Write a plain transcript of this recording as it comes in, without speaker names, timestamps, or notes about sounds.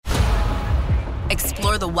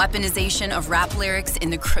Explore the weaponization of rap lyrics in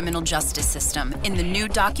the criminal justice system in the new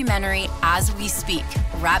documentary, As We Speak,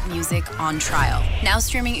 Rap Music on Trial. Now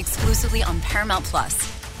streaming exclusively on Paramount+.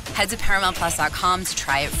 Head to ParamountPlus.com to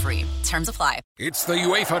try it free. Terms apply. It's the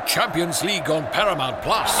UEFA Champions League on Paramount+.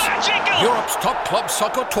 Europe's top club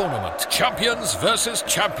soccer tournament. Champions versus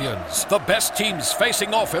champions. The best teams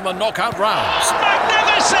facing off in the knockout rounds.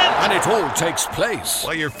 Magnificent! And it all takes place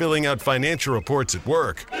while you're filling out financial reports at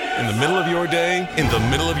work, in the middle of your day, in the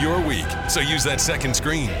middle of your week. So use that second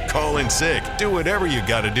screen. Call in sick. Do whatever you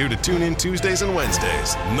got to do to tune in Tuesdays and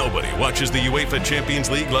Wednesdays. Nobody watches the UEFA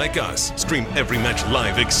Champions League like us. Stream every match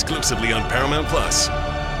live exclusively on Paramount+.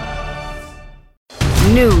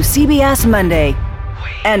 New CBS Monday.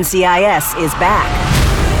 NCIS is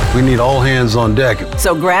back. We need all hands on deck.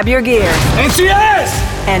 So grab your gear. NCIS!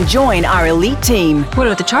 And join our elite team. What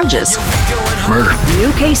are the charges? Murder.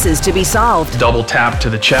 New cases to be solved. Double tap to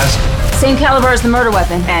the chest. Same caliber as the murder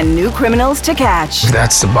weapon. And new criminals to catch.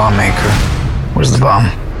 That's the bomb maker. Where's the bomb?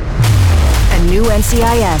 A new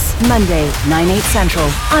NCIS, Monday, 9/8 Central,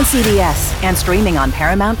 on CBS and streaming on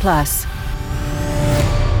Paramount+.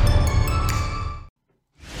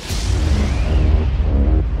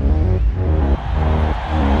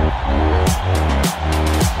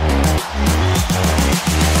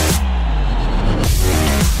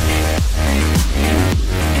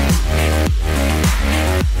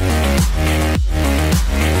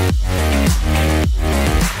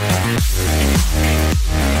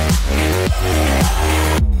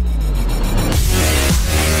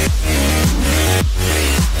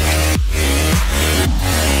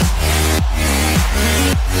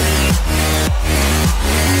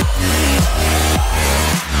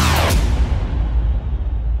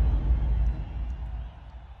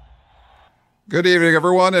 Good evening,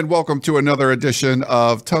 everyone, and welcome to another edition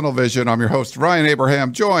of Tunnel Vision. I'm your host, Ryan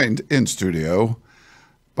Abraham, joined in studio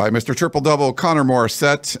by Mr. Triple Double, Connor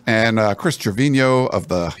Morissette, and Chris Trevino of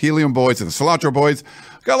the Helium Boys and the Cilantro Boys.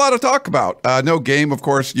 Got a lot to talk about. No game, of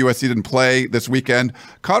course. USC didn't play this weekend.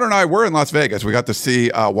 Connor and I were in Las Vegas. We got to see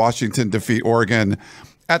Washington defeat Oregon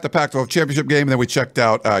at the Pac-12 championship game, and then we checked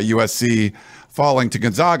out USC falling to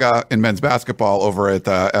Gonzaga in men's basketball over at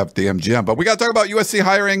the MGM. But we got to talk about USC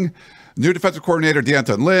hiring new defensive coordinator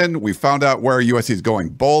D'Anton Lynn. We found out where USC is going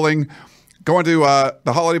bowling, going to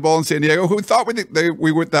the Holiday Bowl in San Diego. Who thought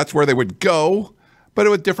that's where they would go, but it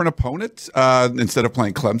was a different opponent. Instead of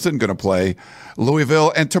playing Clemson, going to play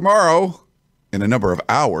Louisville. And tomorrow, in a number of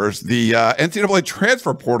hours, the NCAA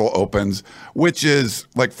transfer portal opens, which is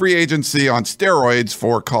like free agency on steroids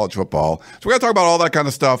for college football. So we got to talk about all that kind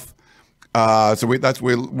of stuff.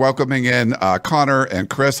 We're welcoming in Connor and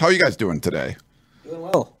Chris. How are you guys doing today? Doing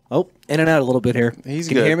well. Oh, in and out a little bit here. Can you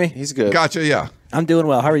hear me? He's good. Gotcha, yeah. I'm doing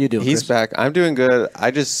well. How are you doing, He's Chris? back. I'm doing good.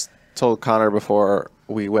 I just told Connor before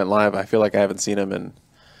we went live, I feel like I haven't seen him in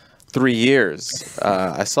 3 years.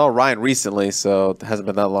 I saw Ryan recently, so it hasn't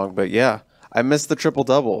been that long. But yeah, I missed the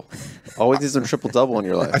triple-double. Always need some triple-double in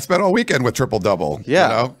your life. I spent all weekend with triple-double. Yeah.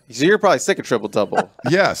 You know? So you're probably sick of triple-double.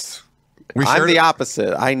 Yes. I'm the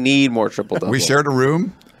opposite. I need more triple-double. We shared a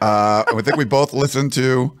room. I think we both listened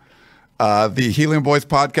to the Helium Boys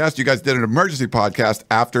podcast. You guys did an emergency podcast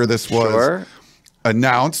after this was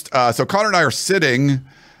announced. So Connor and I are sitting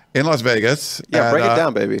in Las Vegas. Yeah, break it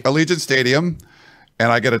down, baby. Allegiant Stadium,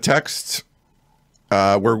 and I get a text.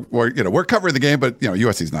 We're covering the game, but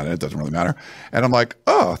USC's not in it. It doesn't really matter. And I'm like,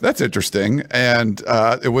 oh, that's interesting. And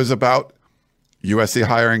it was about USC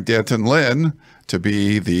hiring D'Anton Lynn to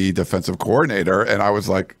be the defensive coordinator. And I was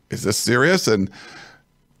like, is this serious? And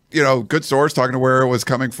good source talking to where it was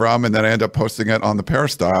coming from, and then I end up posting it on the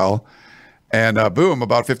Peristyle. And boom,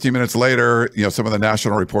 about 15 minutes later, some of the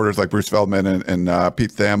national reporters like Bruce Feldman and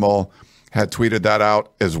Pete Thamel had tweeted that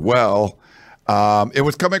out as well. It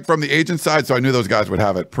was coming from the agent side, so I knew those guys would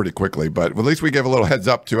have it pretty quickly. But at least we gave a little heads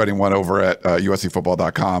up to anyone over at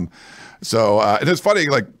USCfootball.com. So it is funny,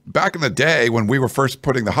 like back in the day when we were first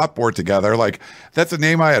putting the hot board together, like that's a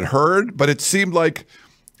name I had heard, but it seemed like,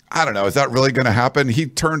 I don't know, is that really going to happen? He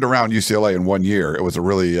turned around UCLA in 1 year. It was a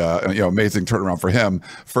really amazing turnaround for him,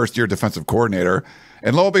 first-year defensive coordinator.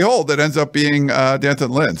 And lo and behold, it ends up being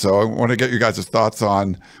D'Anton Lynn. So I want to get you guys' thoughts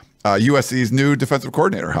on USC's new defensive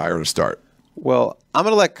coordinator hire to start. Well, I'm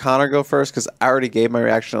going to let Connor go first because I already gave my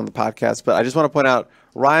reaction on the podcast. But I just want to point out,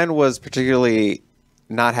 Ryan was particularly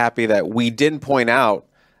not happy that we didn't point out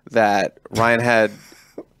that Ryan had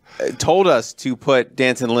told us to put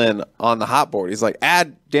D'Anton Lynn on the hot board. He's like,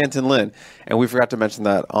 add D'Anton Lynn. And we forgot to mention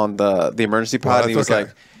that on the emergency pod. And he was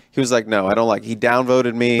like, no, I don't like. He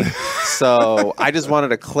downvoted me. So I just wanted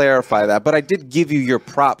to clarify that. But I did give you your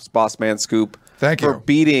props, Boss Man Scoop. Thank for you.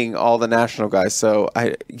 beating all the national guys. So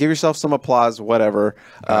give yourself some applause, whatever.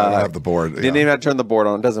 I don't have the board. Didn't even have to turn the board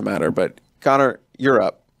on. It doesn't matter. But Connor, you're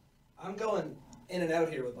up. I'm going in and out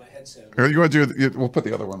here with my headset. You want to do? We'll put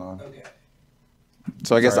the other one on. Okay.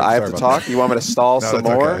 So I guess I have to talk. You want me to stall some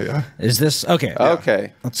more? Okay, yeah. Is this okay? Yeah.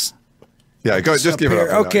 Okay. Let's. Yeah, go. Just give it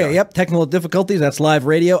up. Okay. Yeah. Yep. Technical difficulties. That's live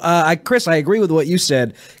radio. Chris, I agree with what you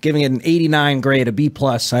said. Giving it an 89 grade, a B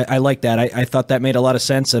plus. I like that. I thought that made a lot of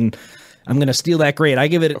sense, and I'm going to steal that grade. I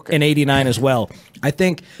give it an 89 as well. I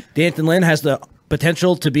think D'Anton Lynn has the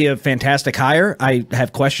potential to be a fantastic hire. I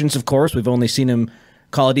have questions, of course. We've only seen him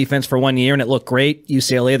call a defense for 1 year, and it looked great.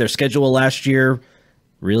 UCLA, their schedule last year,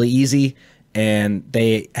 really easy. And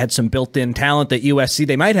they had some built-in talent that USC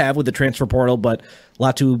they might have with the transfer portal, but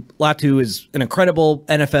Latu is an incredible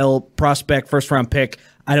NFL prospect, first-round pick.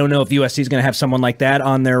 I don't know if USC is going to have someone like that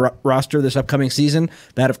on their roster this upcoming season.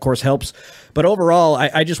 That, of course, helps. But overall,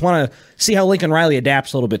 I just want to see how Lincoln Riley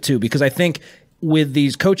adapts a little bit, too, because I think with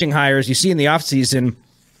these coaching hires, you see in the offseason,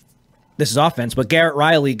 this is offense, but Garrett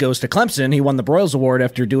Riley goes to Clemson. He won the Broyles Award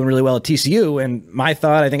after doing really well at TCU. And my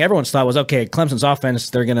thought, I think everyone's thought was, okay, Clemson's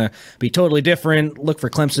offense, they're going to be totally different. Look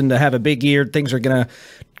for Clemson to have a big year. Things are going to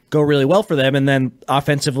go really well for them. And then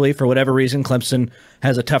offensively, for whatever reason, Clemson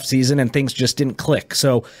has a tough season and things just didn't click.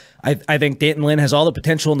 So I think D'Anton Lynn has all the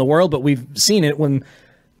potential in the world, but we've seen it when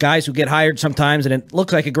guys who get hired sometimes and it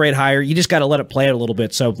looks like a great hire, you just got to let it play out a little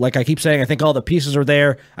bit. So like I keep saying, I think all the pieces are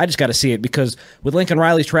there. I just got to see it because with Lincoln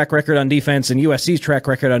Riley's track record on defense and USC's track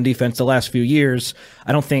record on defense the last few years,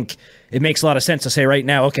 I don't think it makes a lot of sense to say right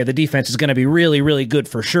now, okay, the defense is going to be really, really good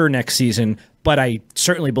for sure next season, but I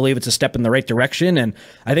certainly believe it's a step in the right direction, and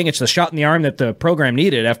I think it's the shot in the arm that the program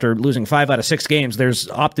needed after losing 5 out of 6 games. There's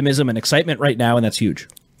optimism and excitement right now, and that's huge.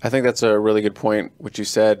 I think that's a really good point, what you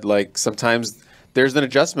said. Like sometimes there's an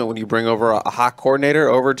adjustment when you bring over a hot coordinator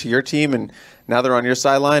over to your team, and now they're on your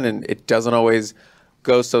sideline, and it doesn't always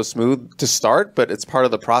go so smooth to start, but it's part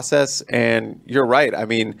of the process, and you're right. I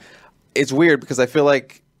mean, it's weird because I feel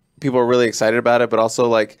like people are really excited about it, but also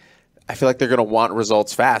like I feel like they're going to want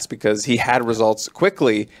results fast because he had results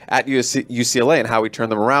quickly at UCLA and how he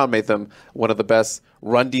turned them around, made them one of the best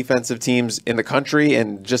run defensive teams in the country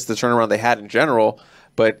and just the turnaround they had in general.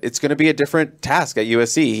 But it's going to be a different task at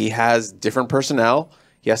USC. He has different personnel.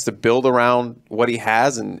 He has to build around what he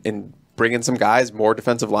has and bring in some guys, more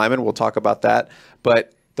defensive linemen. We'll talk about that.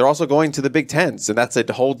 But they're also going to the Big Tens, and that's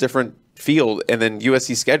a whole different field. And then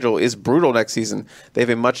USC's schedule is brutal next season. They have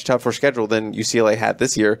a much tougher schedule than UCLA had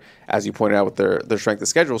this year, as you pointed out with their strength of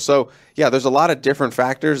schedule. So, yeah, there's a lot of different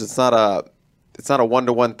factors. It's not a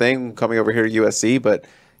one-to-one thing coming over here to USC, but,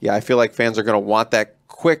 yeah, I feel like fans are going to want that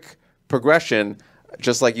quick progression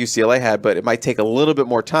just like UCLA had, but it might take a little bit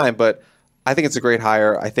more time. But I think it's a great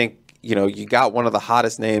hire. I think, you got one of the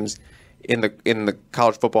hottest names in the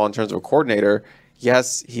college football in terms of a coordinator.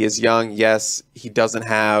 Yes, he is young. Yes, he doesn't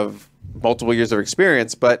have multiple years of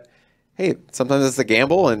experience, but hey, sometimes it's a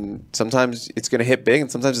gamble and sometimes it's going to hit big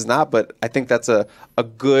and sometimes it's not. But I think that's a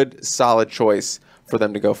good, solid choice for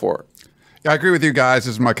them to go for. Yeah, I agree with you guys.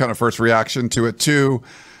 This is my kind of first reaction to it too.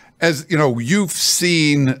 As you know, you've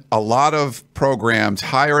seen a lot of programs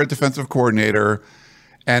hire a defensive coordinator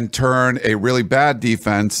and turn a really bad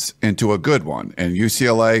defense into a good one. And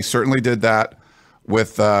UCLA certainly did that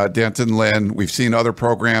with D'Anton Lynn. We've seen other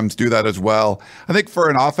programs do that as well. I think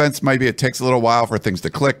for an offense, maybe it takes a little while for things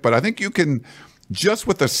to click, but I think you can, just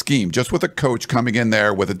with a scheme, just with a coach coming in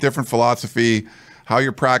there with a different philosophy, how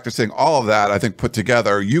you're practicing, all of that, I think put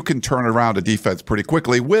together, you can turn around a defense pretty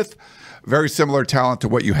quickly with very similar talent to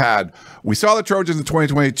what you had. We saw the Trojans in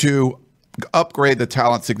 2022 upgrade the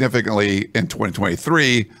talent significantly in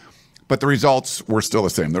 2023, but the results were still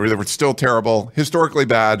the same. They were still terrible, historically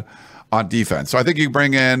bad on defense. So I think you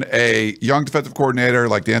bring in a young defensive coordinator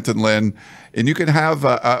like D'Anton Lynn, and you can have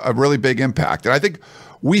a really big impact. And I think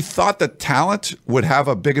we thought that talent would have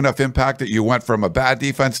a big enough impact that you went from a bad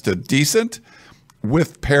defense to decent,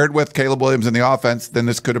 paired with Caleb Williams in the offense, then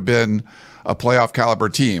this could have been a playoff caliber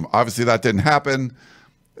team. Obviously that didn't happen.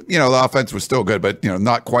 The offense was still good, but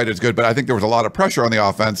not quite as good. But I think there was a lot of pressure on the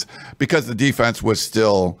offense because the defense was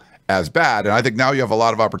still as bad. And I think now you have a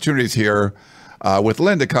lot of opportunities here with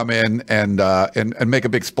Lynn to come in and make a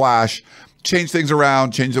big splash, change things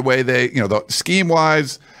around, change the way they, the scheme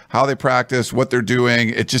wise, how they practice, what they're doing.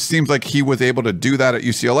 It just seems like he was able to do that at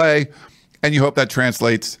UCLA, and you hope that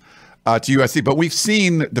translates to USC. But we've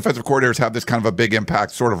seen defensive coordinators have this kind of a big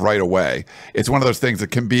impact sort of right away. It's one of those things that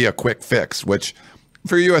can be a quick fix, which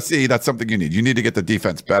for USC, that's something you need. You need to get the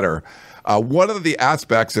defense better. One of the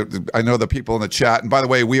aspects that I know the people in the chat, and by the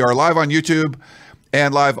way, we are live on YouTube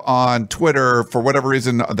and live on Twitter. For whatever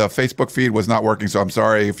reason, the Facebook feed was not working, so I'm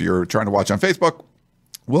sorry if you're trying to watch on Facebook.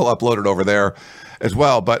 We'll upload it over there as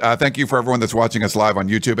well. But thank you for everyone that's watching us live on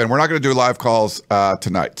YouTube. And we're not going to do live calls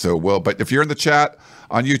tonight. But if you're in the chat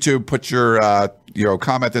on YouTube, put your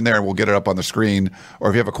comment in there and we'll get it up on the screen. Or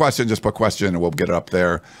if you have a question, just put question and we'll get it up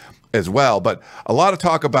there as well. But a lot of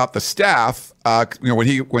talk about the staff.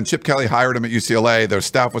 When Chip Kelly hired him at UCLA, their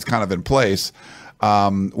staff was kind of in place.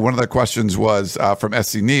 One of the questions was from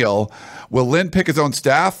SC Neal. Will Lynn pick his own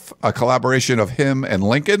staff? A collaboration of him and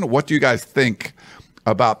Lincoln? What do you guys think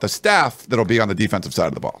about the staff that'll be on the defensive side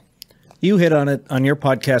of the ball? You hit on it on your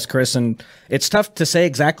podcast, Chris, and it's tough to say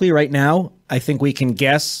exactly right now. I think we can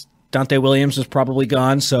guess. Dante Williams is probably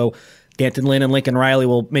gone, so D'Anton Lynn and Lincoln Riley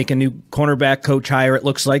will make a new cornerback coach hire. It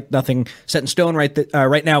looks like nothing set in stone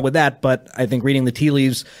right now with that, but I think reading the tea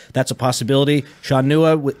leaves, that's a possibility. Sean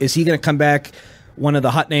Nua, is he going to come back? One of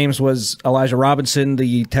the hot names was Elijah Robinson,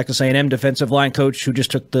 the Texas A&M defensive line coach who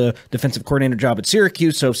just took the defensive coordinator job at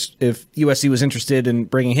Syracuse. So if USC was interested in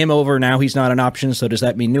bringing him over, now he's not an option. So does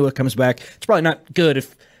that mean Nua comes back? It's probably not good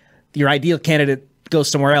if your ideal candidate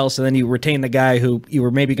goes somewhere else and then you retain the guy who you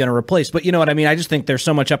were maybe going to replace. But you know what I mean? I just think there's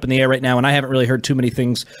so much up in the air right now, and I haven't really heard too many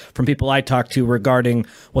things from people I talked to regarding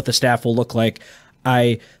what the staff will look like.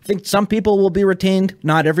 I think some people will be retained,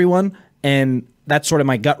 not everyone, and that's sort of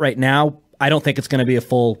my gut right now. I don't think it's going to be a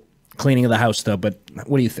full cleaning of the house, though. But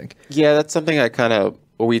what do you think? Yeah, that's something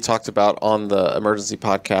we talked about on the emergency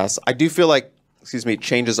podcast. I do feel like,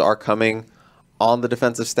 changes are coming on the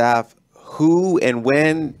defensive staff. Who and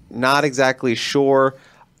when, not exactly sure.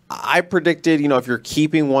 I predicted, if you're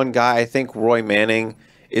keeping one guy, I think Roy Manning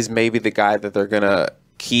is maybe the guy that they're going to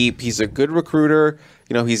keep. He's a good recruiter.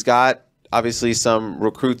 He's got obviously some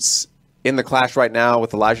recruits in the clash right now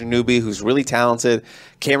with Elijah Newby, who's really talented.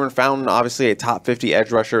 Cameron Fountain, obviously a top 50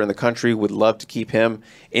 edge rusher in the country, would love to keep him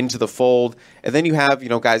into the fold. And then you have,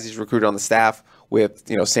 guys he's recruited on the staff with,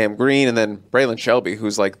 Sam Green and then Braylon Shelby,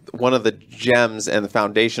 who's like one of the gems and the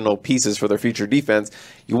foundational pieces for their future defense.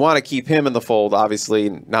 You want to keep him in the fold, obviously,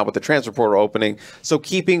 not with the transfer portal opening. So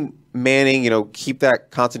keeping Manning, keep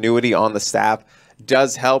that continuity on the staff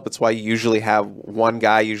does help. It's why you usually have one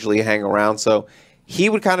guy hang around. So he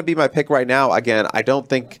would kind of be my pick right now. Again, I don't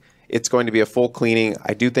think it's going to be a full cleaning.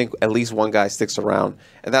 I do think at least one guy sticks around.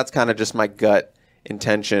 And that's kind of just my gut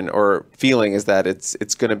intention or feeling, is that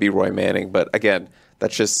it's going to be Roy Manning. But again,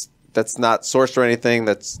 that's not sourced or anything.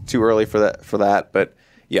 That's too early for that. But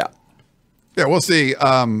yeah. Yeah, we'll see.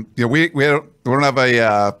 We don't have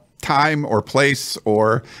a time or place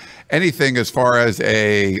or anything as far as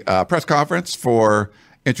a press conference for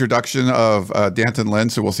introduction of D'Anton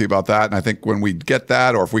Lynn, so we'll see about that. And I think when we get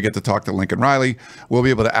that, or if we get to talk to Lincoln Riley, we'll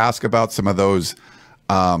be able to ask about some of those,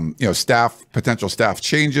 potential staff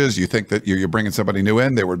changes. You think that you're bringing somebody new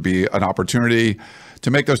in, there would be an opportunity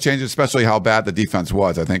to make those changes, especially how bad the defense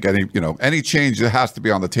was. I think any change that has to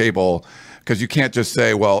be on the table, because you can't just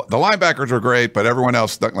say, well, the linebackers were great, but everyone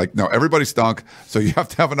else stunk. Like, no, everybody stunk. So you have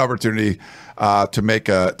to have an opportunity to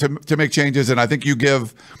make changes. And I think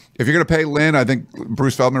if you're going to pay Lynn, I think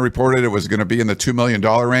Bruce Feldman reported it was going to be in the $2 million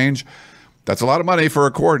range. That's a lot of money for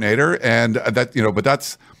a coordinator, and but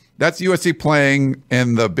that's USC playing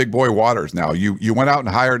in the big boy waters now. You went out and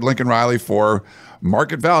hired Lincoln Riley for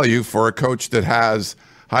market value for a coach that has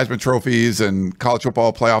Heisman trophies and college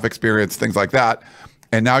football playoff experience, things like that.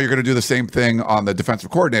 And now you're going to do the same thing on the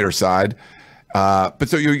defensive coordinator side. But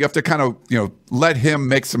so you have to kind of, let him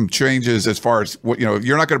make some changes as far as what,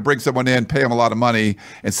 you're not going to bring someone in, pay him a lot of money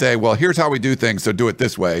and say, well, here's how we do things, so do it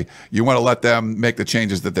this way. You want to let them make the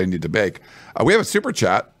changes that they need to make. We have a super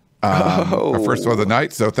chat, our first one of the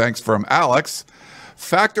night. So thanks from Alex.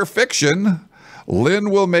 Fact or fiction, Lynn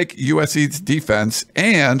will make USC's defense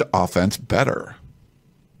and offense better.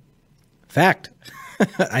 Fact,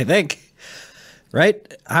 I think.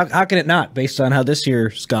 Right? How can it not, based on how this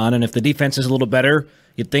year's gone? And if the defense is a little better,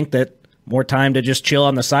 you'd think that more time to just chill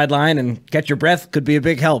on the sideline and catch your breath could be a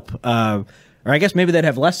big help. Or I guess maybe they'd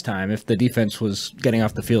have less time if the defense was getting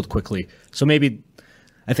off the field quickly. So maybe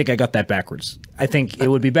I think I got that backwards. I think it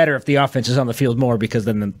would be better if the offense is on the field more, because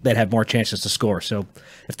then they'd have more chances to score. So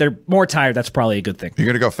if they're more tired, that's probably a good thing. You're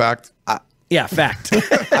going to go fact? Yeah, fact.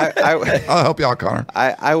 I'll help you out, Connor.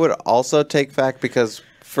 I would also take fact, because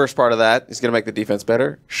first part of that is going to make the defense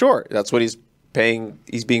better. Sure, that's what he's being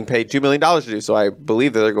paid $2 million to do, so I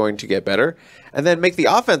believe that they're going to get better. And then make the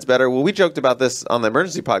offense better. Well, we joked about this on the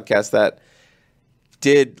emergency podcast, that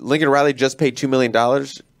did Lincoln Riley just pay $2 million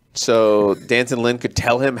so D'Anton Lynn could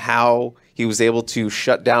tell him how he was able to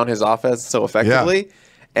shut down his offense so effectively? Yeah.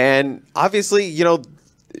 And obviously,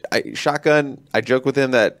 shotgun, I joke with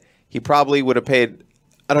him that he probably would have paid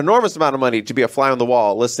an enormous amount of money to be a fly on the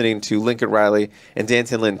wall listening to Lincoln Riley and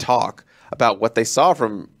D'Anton Lynn talk about what they saw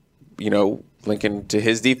from, Lincoln to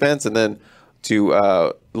his defense, and then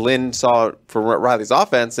to Lynn saw from Riley's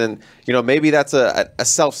offense. And, maybe that's a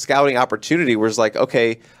self-scouting opportunity where it's like,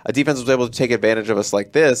 okay, a defense was able to take advantage of us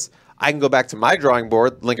like this. I can go back to my drawing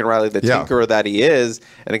board, Lincoln Riley, the tinkerer that he is,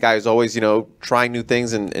 and a guy who's always, trying new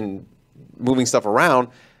things and moving stuff around.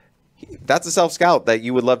 That's a self-scout that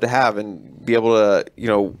you would love to have and be able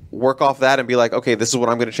to, work off that and be like, okay, this is what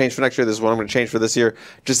I'm going to change for next year. This is what I'm going to change for this year.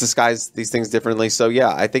 Just disguise these things differently. So yeah,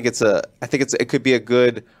 I think it could be a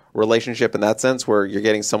good relationship in that sense where you're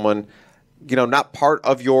getting someone, not part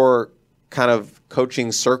of your kind of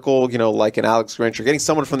coaching circle, like an Alex Grinch. You're getting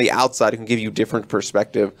someone from the outside who can give you different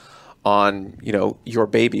perspective on, your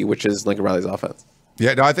baby, which is Lincoln Riley's offense.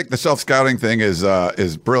 Yeah, no, I think the self-scouting thing is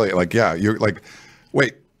brilliant. Like, yeah, you're like,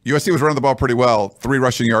 wait, USC was running the ball pretty well, 3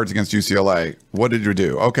 rushing yards against UCLA. What did you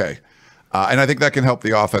do? Okay. And I think that can help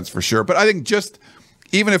the offense for sure. But I think just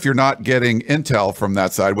even if you're not getting intel from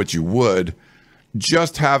that side, which you would,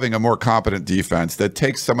 just having a more competent defense that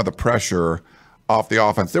takes some of the pressure off the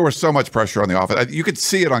offense. There was so much pressure on the offense. You could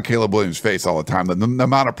see it on Caleb Williams' face all the time. The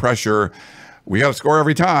amount of pressure, we got to score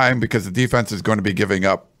every time because the defense is going to be giving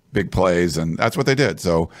up big plays, and that's what they did.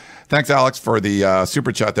 So thanks, Alex, for the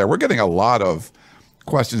super chat there. We're getting a lot of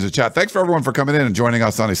questions in chat. Thanks for everyone for coming in and joining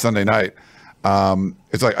us on a Sunday night.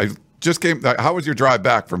 It's like I just came. How was your drive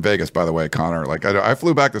back from Vegas, by the way, Connor? Like I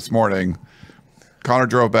flew back this morning. Connor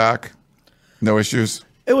drove back. No issues.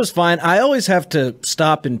 It was fine. I always have to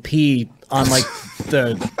stop and pee on like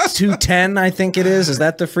the 210. I think it is. Is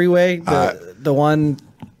that the freeway? The one.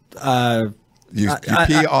 You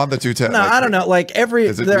pee on the 210? No, I don't know. Like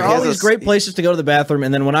there are all these great places to go to the bathroom,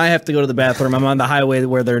 and then when I have to go to the bathroom, I'm on the highway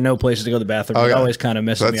where there are no places to go to the bathroom. It always kind of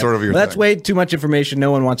messes me up. Sort of your that's way too much information. No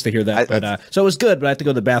one wants to hear that. So it was good, but I had to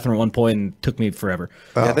go to the bathroom at one point, and it took me forever.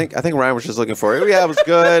 Yeah, I think Ryan was just looking for it. Yeah, it was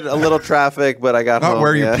good. A little traffic, but I got not home.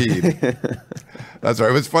 Where you peed. That's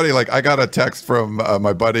right. It was funny. Like I got a text from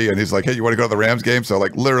my buddy, and he's like, "Hey, you want to go to the Rams game?" So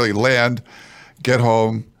like literally land, get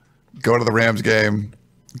home, go to the Rams game.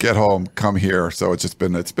 Get home, come here. So it's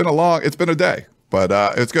been a day, but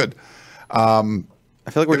it's good. I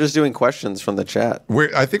feel like we're just doing questions from the chat.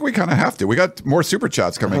 I think we kind of have to. We got more super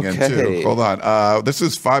chats coming in too. Hold on. This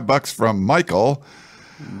is $5 from Michael.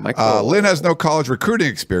 Lynn has no college recruiting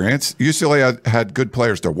experience. UCLA had good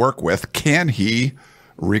players to work with. Can he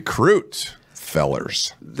recruit,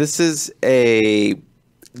 fellers? This is a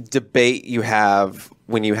debate you have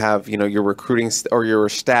when you have your recruiting or your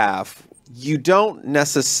staff. You don't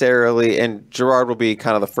necessarily, and Gerard will be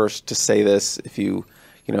kind of the first to say this if you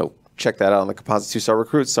check that out on the Composite 2-Star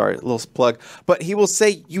Recruits. Sorry, a little plug. But he will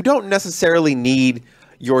say you don't necessarily need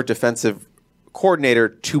your defensive coordinator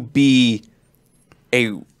to be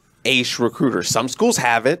a ace recruiter. Some schools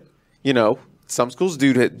have it. Some schools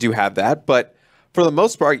do have that. But for the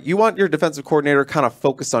most part, you want your defensive coordinator kind of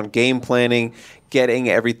focused on game planning, getting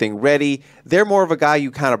everything ready. They're more of a guy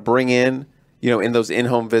you kind of bring in those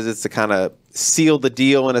in-home visits to kind of seal the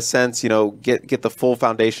deal in a sense, get the full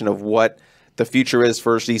foundation of what the future is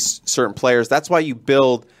for these certain players. That's why you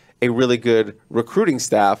build a really good recruiting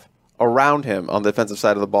staff around him on the defensive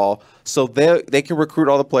side of the ball. So they can recruit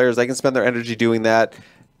all the players. They can spend their energy doing that.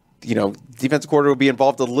 Defensive coordinator will be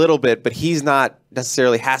involved a little bit, but he's not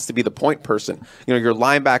necessarily has to be the point person. Your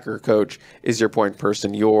linebacker coach is your point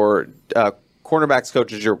person. Your cornerbacks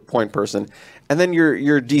coach is your point person. And then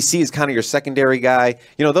your DC is kind of your secondary guy.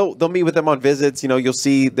 They'll meet with them on visits. You'll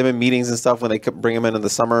see them in meetings and stuff when they bring them in the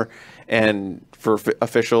summer and for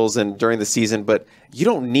officials and during the season. But you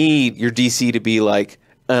don't need your DC to be like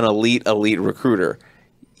an elite recruiter.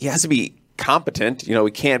 He has to be competent.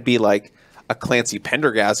 He can't be like a Clancy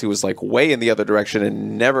Pendergast who was like way in the other direction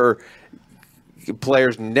and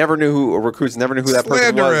recruits never knew who that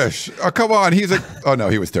person was. Oh, come on. He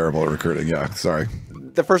was terrible at recruiting. Yeah, sorry.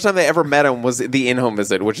 The first time they ever met him was the in-home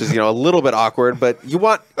visit, which is a little bit awkward. But you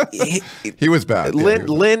want he was bad.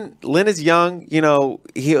 Lynn is young.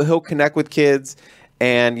 He'll connect with kids,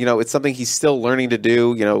 and it's something he's still learning to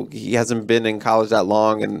do. He hasn't been in college that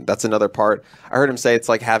long, and that's another part. I heard him say it's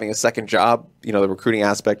like having a second job. The recruiting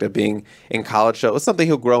aspect of being in college. So it's something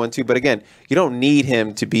he'll grow into. But again, you don't need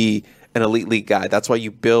him to be an elite league guy. That's why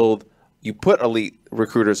you put elite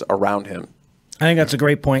recruiters around him. I think that's a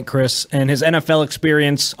great point, Chris. And his NFL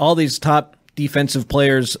experience, all these top defensive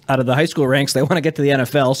players out of the high school ranks, they want to get to the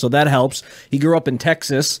NFL, so that helps. He grew up in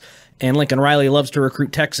Texas, and Lincoln Riley loves to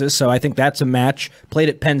recruit Texas, so I think that's a match. Played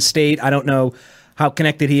at Penn State. I don't know how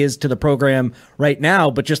connected he is to the program right now,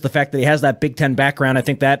 but just the fact that he has that Big Ten background, I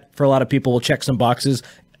think that, for a lot of people, will check some boxes.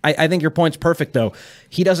 I think your point's perfect, though.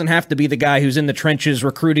 He doesn't have to be the guy who's in the trenches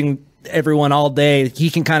recruiting everyone all day. He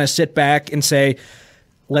can kind of sit back and say,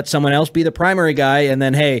 let someone else be the primary guy, and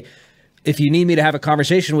then, hey, if you need me to have a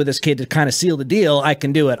conversation with this kid to kind of seal the deal, I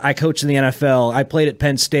can do it. I coach in the NFL. I played at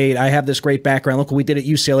Penn State. I have this great background. Look what we did at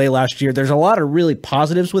UCLA last year. There's a lot of really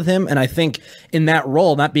positives with him, and I think in that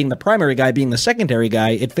role, not being the primary guy, being the secondary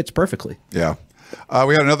guy, it fits perfectly. Yeah.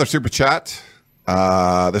 We had another super chat.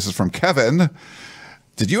 This is from Kevin.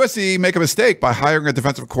 Did USC make a mistake by hiring a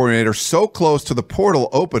defensive coordinator so close to the portal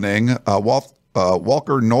opening?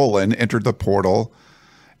 Walker Nolan entered the portal,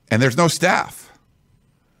 and there's no staff.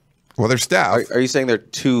 Well, there's staff. Are you saying they're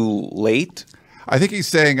too late? I think he's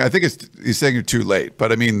saying you're too late.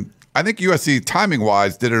 But I mean, I think USC timing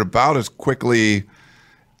wise did it about as quickly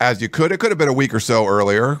as you could. It could have been a week or so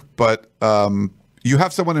earlier, but you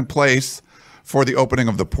have someone in place for the opening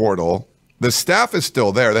of the portal. The staff is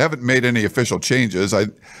still there. They haven't made any official changes. I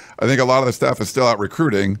think a lot of the staff is still out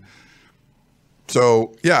recruiting.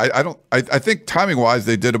 So yeah, I think timing wise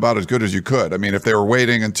they did about as good as you could. I mean, if they were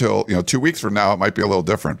waiting until 2 weeks from now, it might be a little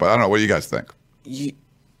different. But I don't know. What do you guys think?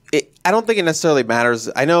 I don't think it necessarily matters.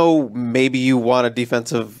 I know maybe you want a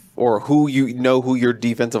defensive or who your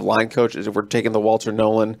defensive line coach is. If we're taking the Walter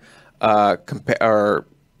Nolan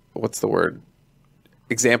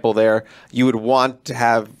example there, you would want to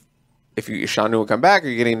have if Sean Newell come back or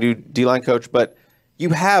you're getting a new D-line coach, but you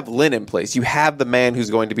have Lynn in place. You have the man who's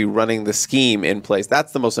going to be running the scheme in place.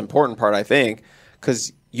 That's the most important part, I think,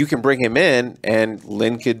 because you can bring him in and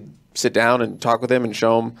Lynn could sit down and talk with him and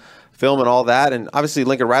show him film and all that. And obviously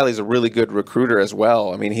Lincoln Riley's a really good recruiter as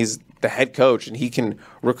well. I mean, he's the head coach and he can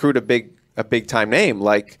recruit a big time name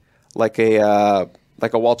like a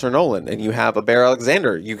Walter Nolan. And you have a Bear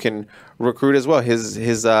Alexander you can recruit as well.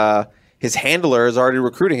 His handler is already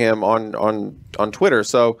recruiting him on Twitter.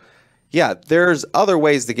 So yeah, there's other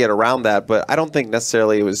ways to get around that, but I don't think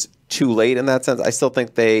necessarily it was too late in that sense. I still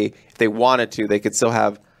think if they wanted to, they could still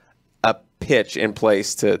have a pitch in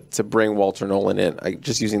place to bring Walter Nolan in.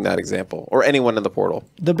 Just using that example, or anyone in the portal.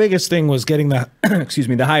 The biggest thing was getting the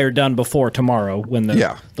the hire done before tomorrow when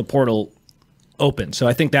the portal opened. So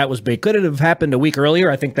I think that was big. Could it have happened a week earlier?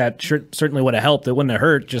 I think that certainly would have helped. It wouldn't have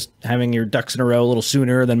hurt just having your ducks in a row a little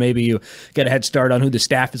sooner. Then maybe you get a head start on who the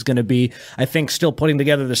staff is going to be. I think still putting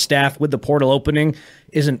together the staff with the portal opening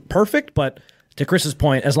isn't perfect, but to Chris's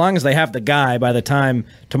point, as long as they have the guy by the time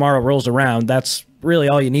tomorrow rolls around, that's really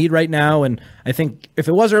all you need right now. And I think if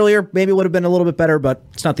it was earlier, maybe it would have been a little bit better, but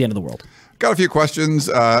it's not the end of the world. Got a few questions.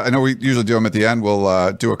 I know we usually do them at the end.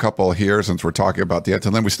 We'll do a couple here since we're talking about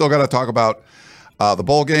D'Anton Lynn. We still got to talk about the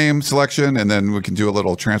bowl game selection, and then we can do a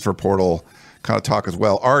little transfer portal kind of talk as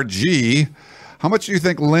well. RG, how much do you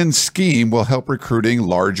think Lynn's scheme will help recruiting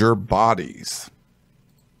larger bodies?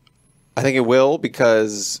 I think it will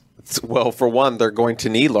because, well, for one, they're going to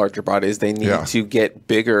need larger bodies. They need to get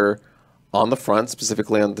bigger on the front,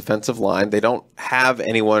 specifically on the defensive line. They don't have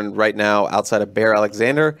anyone right now outside of Bear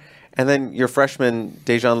Alexander. And then your freshman,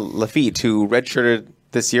 Dejan Lafitte, who redshirted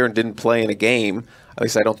this year and didn't play in a game. At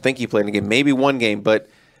least I don't think he played in a game, maybe one game, but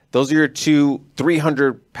those are your two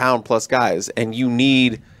 300-pound plus guys, and you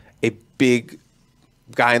need a big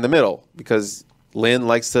guy in the middle because Lynn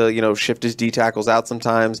likes to, shift his D tackles out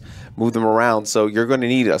sometimes, move them around. So you're going to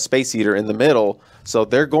need a space eater in the middle. So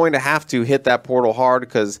they're going to have to hit that portal hard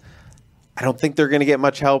because I don't think they're going to get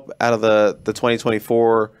much help out of the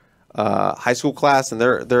 2024 high school class, and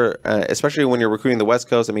they're especially when you're recruiting the West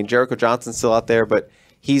Coast. I mean, Jericho Johnson's still out there, but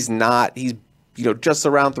he's just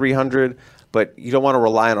around 300, but you don't want to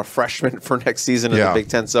rely on a freshman for next season in the Big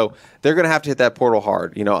Ten. So they're going to have to hit that portal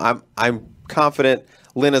hard. I'm confident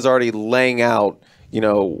Lynn is already laying out,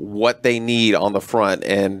 what they need on the front,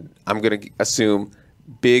 and I'm going to assume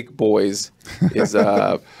big boys is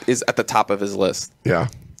at the top of his list. Yeah,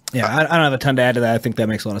 I don't have a ton to add to that. I think that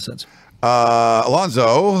makes a lot of sense.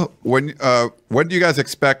 Alonzo, when do you guys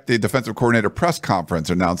expect the defensive coordinator press conference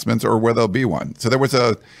announcements, or will there be one? So there was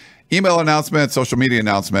a email announcement, social media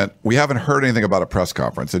announcement. We haven't heard anything about a press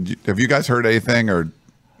conference. Have you guys heard anything? Or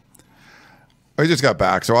I just got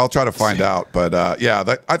back, so I'll try to find out. But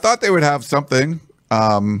I thought they would have something.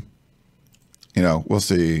 We'll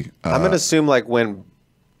see. I'm going to assume when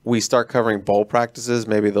we start covering bowl practices,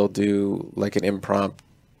 maybe they'll do an impromptu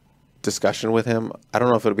discussion with him. I don't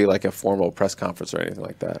know if it'll be a formal press conference or anything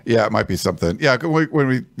like that. Yeah, it might be something. Yeah, when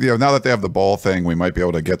we now that they have the bowl thing, we might be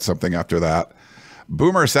able to get something after that.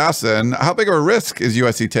 Boomer Assassin, how big of a risk is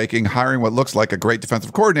USC taking hiring what looks like a great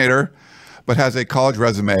defensive coordinator, but has a college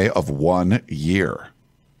resume of 1 year?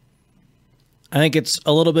 I think it's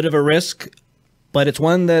a little bit of a risk, but it's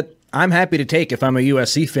one that I'm happy to take if I'm a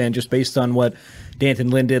USC fan, just based on what D'Anton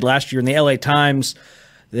Lynn did last year. In the LA Times,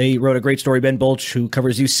 they wrote a great story. Ben Bolch, who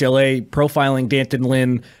covers UCLA, profiling D'Anton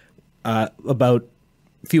Lynn about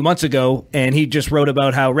a few months ago, and he just wrote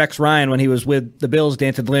about how Rex Ryan, when he was with the Bills,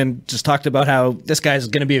 D'Anton Lynn just talked about how this guy's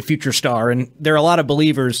going to be a future star. And there are a lot of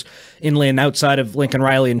believers in Lynn outside of Lincoln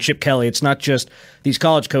Riley and Chip Kelly. It's not just these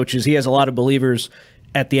college coaches. He has a lot of believers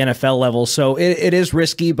at the NFL level. So it is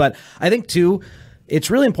risky, but I think, too,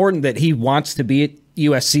 it's really important that he wants to be at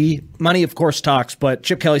USC. Money, of course, talks, but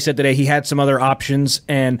Chip Kelly said today he had some other options,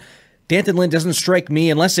 and D'Anton Lynn doesn't strike me,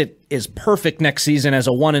 unless it is perfect next season as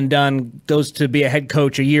a one-and-done, goes to be a head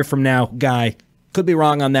coach a year from now guy. Could be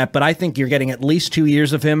wrong on that, but I think you're getting at least 2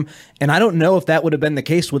 years of him, and I don't know if that would have been the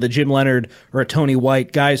case with a Jim Leonard or a Tony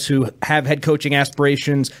White, guys who have head coaching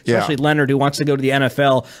aspirations, especially Leonard, who wants to go to the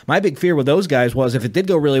NFL. My big fear with those guys was if it did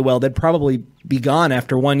go really well, they'd probably be gone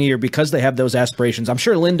after 1 year because they have those aspirations. I'm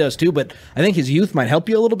sure Lynn does too, but I think his youth might help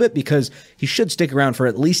you a little bit because he should stick around for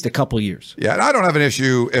at least a couple years. Yeah, and I don't have an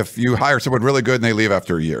issue if you hire someone really good and they leave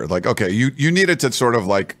after a year. Like, okay, you needed to sort of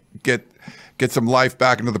like get some life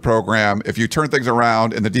back into the program. If you turn things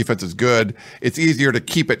around and the defense is good, it's easier to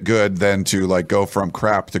keep it good than to like go from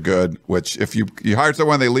crap to good, which if you hired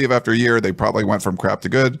someone, they leave after a year, they probably went from crap to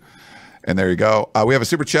good. And there you go. We have a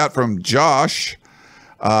super chat from Josh.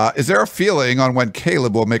 Is there a feeling on when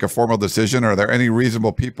Caleb will make a formal decision? Are there any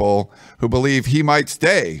reasonable people who believe he might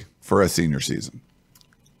stay for a senior season?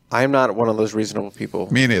 I'm not one of those reasonable people.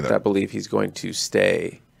 Me neither. That believe he's going to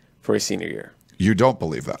stay for a senior year. You don't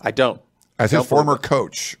believe that? I don't. As his former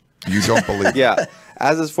coach, you don't believe Yeah,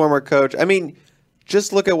 as his former coach. I mean,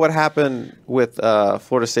 just look at what happened with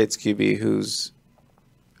Florida State's QB, whose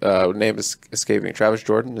name is escaping me. Travis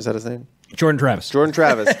Jordan, is that his name? Jordan Travis. Jordan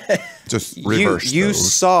Travis. Just reverse You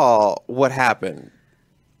those. saw what happened.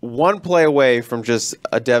 One play away from just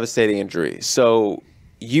a devastating injury. So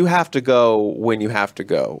you have to go when you have to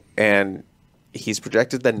go. And he's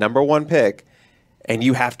projected the number one pick, and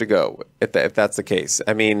you have to go if that's the case.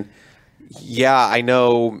 I mean, yeah, I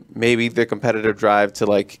know maybe the competitive drive to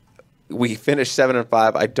like, we finished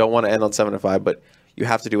 7-5. I don't want to end on 7-5, but you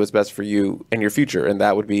have to do what's best for you and your future, and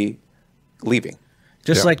that would be leaving.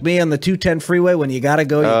 Just like me on the 210 freeway, when you got to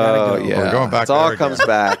go, you got to go. Yeah, We're going back. It all comes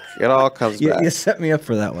back. It all comes back. You set me up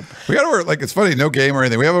for that one. We got over, like, it's funny, no game or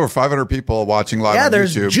anything. We have over 500 people watching live on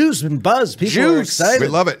there's YouTube. juice and buzz. People are excited. We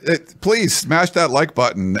love it. Please smash that like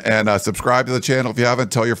button and subscribe to the channel if you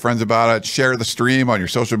haven't. Tell your friends about it. Share the stream on your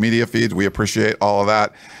social media feeds. We appreciate all of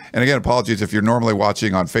that. And again, apologies if you're normally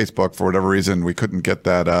watching on Facebook. For whatever reason, we couldn't get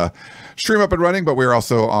that stream up and running, but we're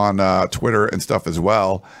also on Twitter and stuff as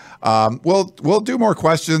well. We'll do more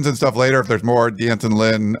questions and stuff later if there's more D'Anton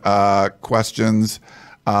Lynn questions.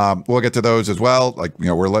 We'll get to those as well. Like,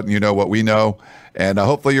 we're letting you know what we know. And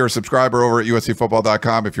hopefully you're a subscriber over at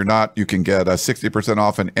uscfootball.com. If you're not, you can get 60%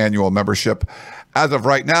 off an annual membership as of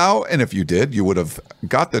right now. And if you did, you would have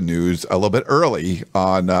got the news a little bit early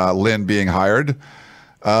on Lynn being hired,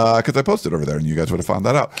 because I posted over there and you guys would have found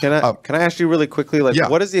that out. Can I ask you really quickly,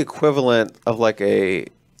 what is the equivalent of like a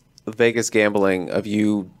Vegas gambling of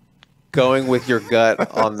you going with your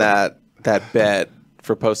gut on that bet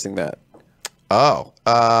for posting that? Oh,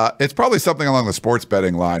 it's probably something along the sports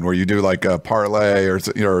betting line where you do like a parlay or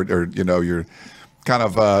you're kind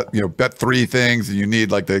of bet three things and you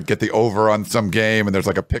need like to get the over on some game and there's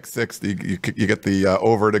like a pick six. You get the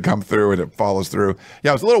over to come through and it follows through.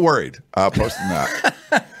 Yeah, I was a little worried posting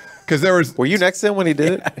that because there was. Were you next to him when he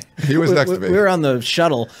did it? He was next to me. We were on the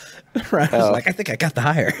shuttle. Right. I was like, I think I got the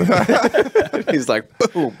hire. He's like,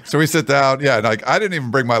 boom. So we sit down. Yeah. And I didn't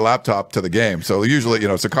even bring my laptop to the game. So usually,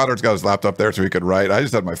 so Connor's got his laptop there so he could write. I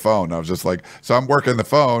just had my phone. I was just like, so I'm working the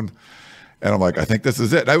phone and I'm like, I think this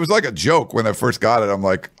is it. And it was like a joke when I first got it. I'm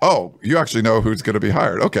like, oh, you actually know who's going to be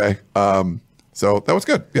hired. Okay. So that was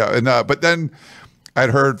good. Yeah. And, but then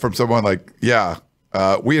I'd heard from someone like, we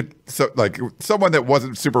had someone that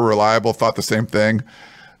wasn't super reliable thought the same thing.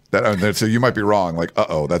 So you might be wrong. Like,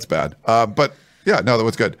 that's bad. But yeah, no, that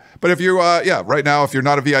was good. But if you, right now, if you're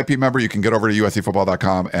not a VIP member, you can get over to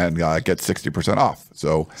uscfootball.com and get 60% off.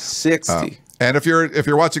 So 60. And if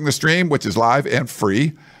you're watching the stream, which is live and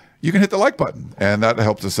free, you can hit the like button, and that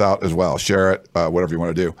helps us out as well. Share it, whatever you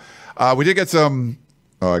want to do. We did get some.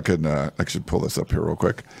 Oh, I should pull this up here real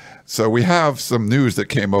quick. So we have some news that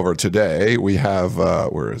came over today. We have.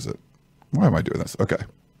 Where is it? Why am I doing this? Okay.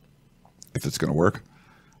 If it's going to work.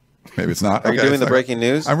 Maybe it's not. Are you doing the breaking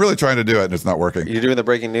news? I'm really trying to do it, and it's not working. You're doing the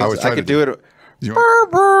breaking news? I could do it.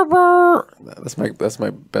 That's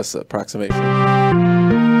my best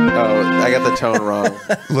approximation. Oh, I got the tone wrong.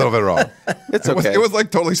 A little bit wrong. It's okay. It was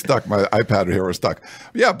like totally stuck. My iPad here was stuck.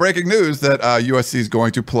 Yeah, breaking news that USC is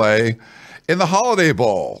going to play in the Holiday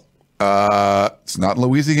Bowl. It's not in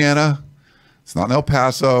Louisiana. It's not in El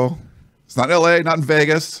Paso. It's not in LA, not in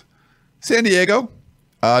Vegas. San Diego.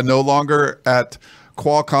 No longer at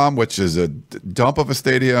Qualcomm, which is a dump of a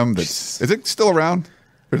stadium. Is it still around?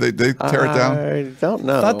 Or they tear it down? I don't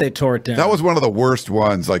know. I thought they tore it down. That was one of the worst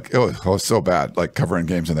ones. Like, it was so bad, like covering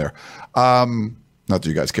games in there. Not that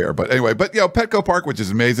you guys care, but anyway. But, Petco Park, which is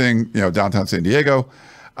amazing, downtown San Diego.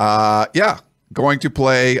 Going to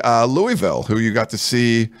play Louisville, who you got to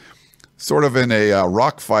see sort of in a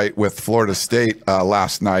rock fight with Florida State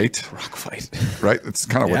last night. Rock fight. Right? That's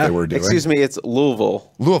kind of what they were doing. Excuse me, it's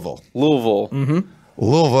Louisville. Louisville. Mm-hmm.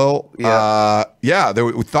 Louisville. Yeah.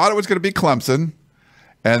 We thought it was going to be Clemson.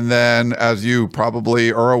 And then, as you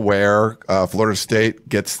probably are aware, Florida State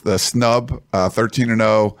gets the snub,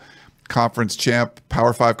 13-0 conference champ,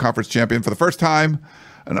 Power 5 conference champion for the first time.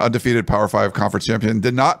 An undefeated Power 5 conference champion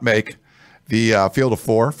did not make the field of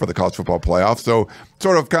four for the college football playoff. So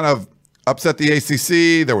sort of kind of upset the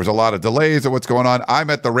ACC. There was a lot of delays of what's going on.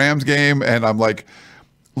 I'm at the Rams game, and I'm like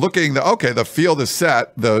looking, the field is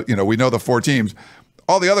set. We know the four teams.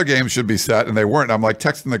 All the other games should be set, and they weren't. I'm like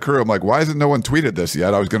texting the crew. I'm like, why hasn't no one tweeted this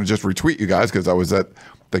yet? I was going to just retweet you guys because I was at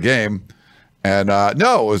the game. And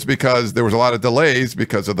no, it was because there was a lot of delays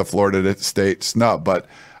because of the Florida State snub. But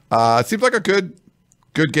it seems like a good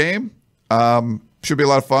game. Should be a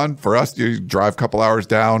lot of fun for us. You drive a couple hours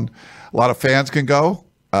down. A lot of fans can go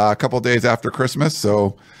a couple of days after Christmas.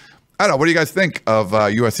 So I don't know. What do you guys think of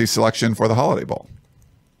USC selection for the Holiday Bowl?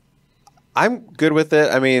 I'm good with it.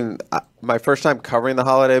 I mean, my first time covering the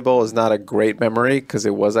Holiday Bowl is not a great memory because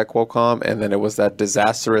it was at Qualcomm, and then it was that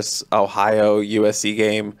disastrous Ohio USC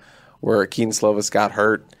game where Keaton Slovis got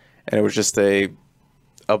hurt, and it was just a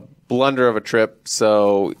blunder of a trip.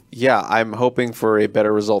 So, yeah, I'm hoping for a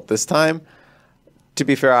better result this time. To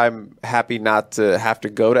be fair, I'm happy not to have to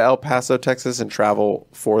go to El Paso, Texas, and travel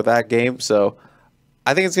for that game. So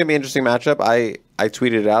I think it's going to be an interesting matchup. I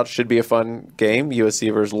tweeted it out. Should be a fun game,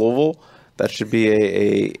 USC versus Louisville. That should be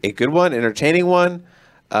a good one, entertaining one.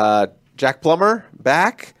 Jack Plummer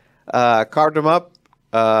back, carved him up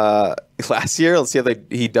last year. Let's see if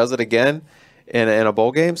he does it again in a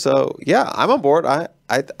bowl game. So yeah, I'm on board. I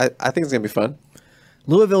think it's gonna be fun.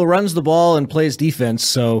 Louisville runs the ball and plays defense,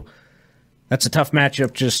 so that's a tough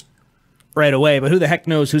matchup just right away. But who the heck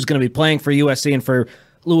knows who's going to be playing for USC and for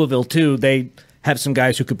Louisville too? They have some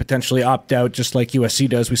guys who could potentially opt out, just like USC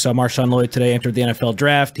does. We saw Marshawn Lloyd today entered the NFL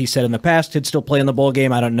draft. He said in the past he'd still play in the bowl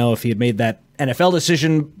game. I don't know if he had made that NFL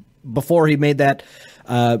decision before he made that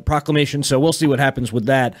proclamation, so we'll see what happens with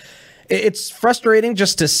that. It's frustrating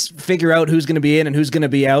just to figure out who's going to be in and who's going to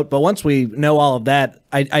be out, but once we know all of that,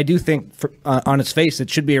 I do think on its face it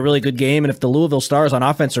should be a really good game, and if the Louisville Stars on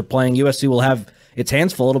offense are playing, USC will have its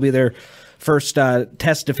hands full. It'll be their first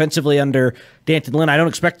test defensively under D'Anton Lynn. I don't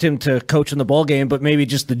expect him to coach in the ball game, but maybe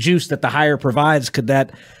just the juice that the hire provides, could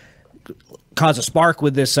that cause a spark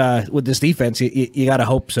with this defense? You got to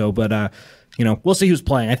hope so, but we'll see who's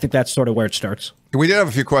playing. I think that's sort of where it starts. We did have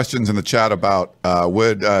a few questions in the chat about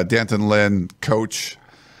would D'Anton Lynn coach.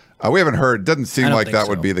 We haven't heard. Doesn't seem like that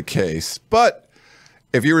would be the case, but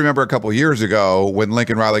if you remember a couple of years ago when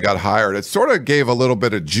Lincoln Riley got hired, it sort of gave a little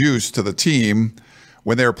bit of juice to the team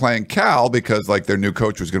when they were playing Cal, because like their new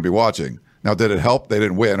coach was going to be watching. Now, did it help? They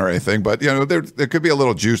didn't win or anything, but there could be a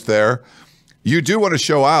little juice there. You do want to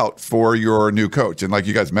show out for your new coach, and like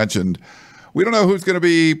you guys mentioned, we don't know who's going to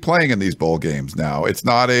be playing in these bowl games now. It's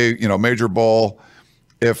not a major bowl.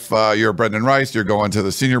 If you're Brendan Rice, you're going to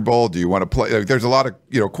the Senior Bowl. Do you want to play? There's a lot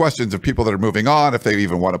of questions of people that are moving on if they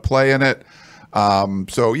even want to play in it.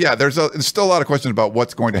 So yeah, there's still a lot of questions about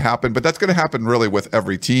what's going to happen, but that's going to happen really with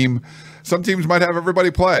every team. Some teams might have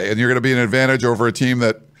everybody play, and you're going to be an advantage over a team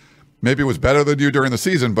that maybe was better than you during the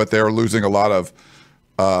season, but they're losing a lot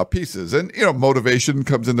of pieces. And motivation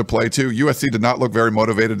comes into play too. USC did not look very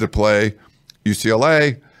motivated to play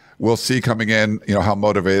UCLA. We'll see coming in, how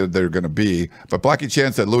motivated they're going to be. But Blackie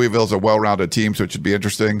Chan said Louisville's a well-rounded team, so it should be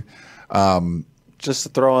interesting. Just to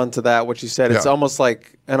throw onto that, what you said, it's almost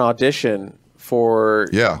like an audition for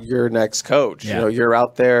your next coach. Yeah. You're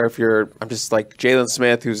out there. I'm just like Jalen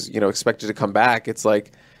Smith, who's expected to come back. It's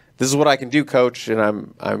like, this is what I can do, coach, and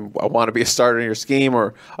I want to be a starter in your scheme.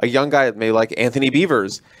 Or a young guy maybe like Anthony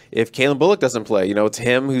Beavers. If Kalen Bullock doesn't play, it's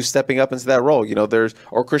him who's stepping up into that role.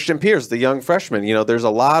 Or Christian Pierce, the young freshman. There's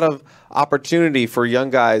a lot of opportunity for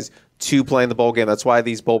young guys to play in the bowl game. That's why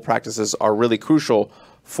these bowl practices are really crucial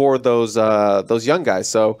for those young guys.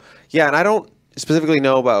 So yeah, and I don't specifically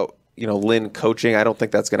know about Lynn coaching. I don't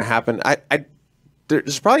think that's going to happen.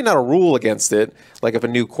 There's probably not a rule against it, like if a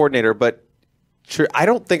new coordinator, but I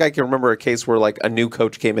don't think I can remember a case where like a new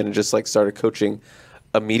coach came in and just like started coaching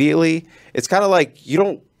immediately. It's kind of like you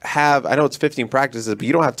don't have, I know it's 15 practices, but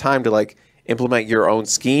you don't have time to like implement your own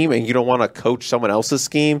scheme, and you don't want to coach someone else's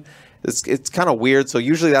scheme. It's kind of weird. So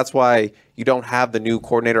usually that's why you don't have the new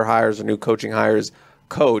coordinator hires or new coaching hires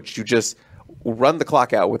coach. You just run the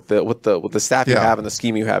clock out with the staff you have and the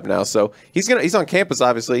scheme you have now. So he's on campus.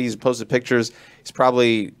 Obviously, he's posted pictures. He's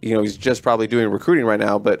probably he's just probably doing recruiting right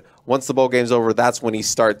now. But once the bowl game's over, that's when he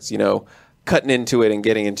starts cutting into it and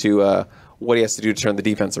getting into what he has to do to turn the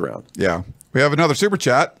defense around. Yeah, we have another super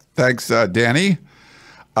chat. Thanks, Danny.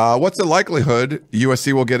 What's the likelihood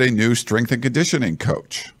USC will get a new strength and conditioning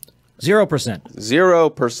coach? 0%.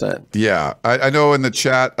 0%. Yeah, I know in the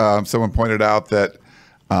chat someone pointed out that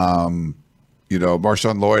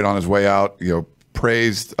Marshawn Lloyd on his way out,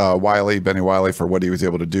 praised Benny Wiley for what he was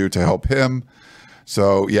able to do to help him.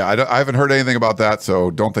 So yeah, I haven't heard anything about that, so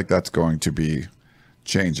don't think that's going to be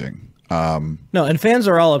changing. No, and fans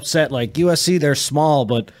are all upset. Like USC, they're small,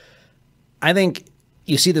 but I think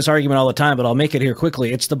you see this argument all the time. But I'll make it here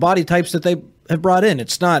quickly. It's the body types that they have brought in.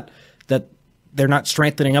 It's not that they're not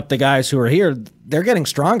strengthening up the guys who are here. They're getting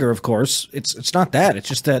stronger, of course. It's not that. It's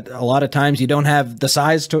just that a lot of times you don't have the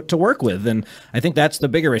size to work with. And I think that's the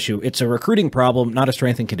bigger issue. It's a recruiting problem, not a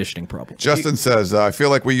strength and conditioning problem. Justin says, I feel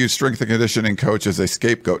like we use strength and conditioning coach as a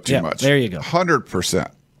scapegoat too much. There you go.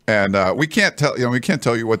 100%. And we can't tell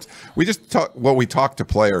you we just talk what we talk to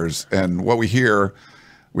players and what we hear.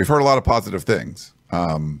 We've heard a lot of positive things.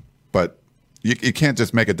 But you can't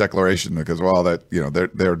just make a declaration because,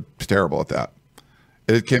 they're terrible at that.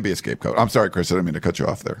 It can't be a scapegoat. I'm sorry, Chris. I didn't mean to cut you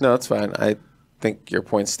off there. No, it's fine. I think your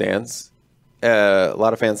point stands. A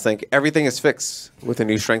lot of fans think everything is fixed with a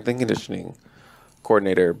new strength and conditioning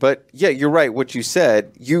coordinator. But, yeah, you're right. What you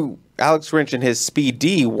said, Alex Grinch and his Speed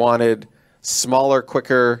D wanted smaller,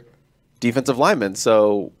 quicker defensive linemen.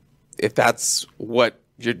 So if that's what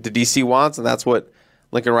the DC wants and that's what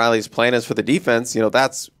Lincoln Riley's plan is for the defense,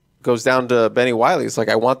 that's goes down to Benny Wiley. It's like,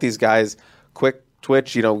 I want these guys quick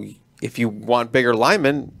twitch, if you want bigger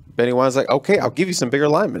linemen, Benny Wiley's like, okay, I'll give you some bigger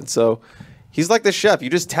linemen. So he's like the chef. You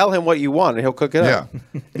just tell him what you want and he'll cook it up.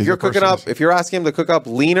 If you're asking him to cook up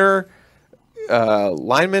leaner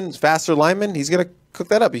linemen, faster linemen, he's going to cook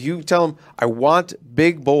that up. If you tell him, I want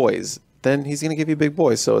big boys, then he's going to give you big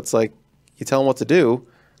boys. So it's like, you tell him what to do.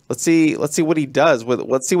 Let's see what he does.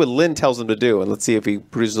 Let's see what Lynn tells him to do, and let's see if he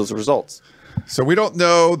produces those results. So we don't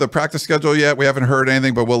know the practice schedule yet. We haven't heard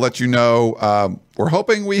anything, but we'll let you know. We're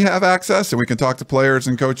hoping we have access and we can talk to players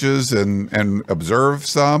and coaches and observe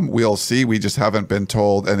some. We'll see. We just haven't been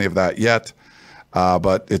told any of that yet.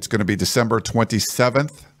 But it's going to be December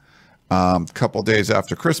 27th, a couple days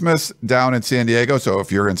after Christmas, down in San Diego. So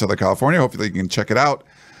if you're in Southern California, hopefully you can check it out.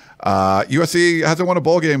 USC hasn't won a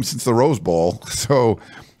bowl game since the Rose Bowl. So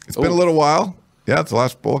it's been a little while. Yeah, it's the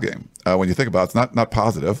last bowl game. When you think about it, it's not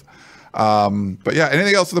positive. But yeah,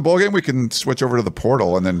 anything else in the bowl game? We can switch over to the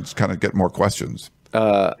portal and then just kind of get more questions.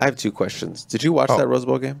 I have two questions. Did you watch that Rose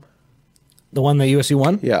Bowl game? The one that USC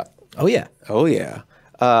won? Yeah. Oh, yeah. Oh, yeah.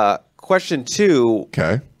 Question two.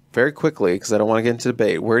 Okay. Very quickly, because I don't want to get into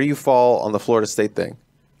debate. Where do you fall on the Florida State thing?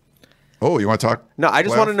 Oh, you want to talk? No, I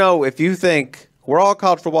just want to know if you think we're all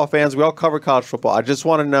college football fans. We all cover college football. I just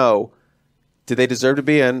want to know, did they deserve to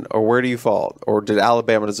be in, or where do you fall? Or did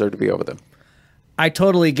Alabama deserve to be over them? I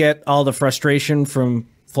totally get all the frustration from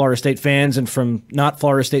Florida State fans and from not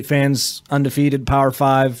Florida State fans, undefeated, Power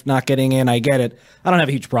 5, not getting in. I get it. I don't have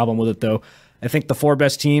a huge problem with it, though. I think the four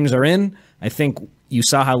best teams are in. I think you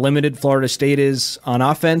saw how limited Florida State is on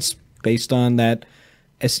offense based on that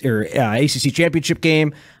ACC championship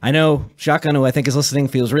game. I know Shotgun, who I think is listening,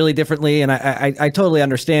 feels really differently, and I totally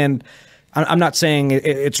understand. I'm not saying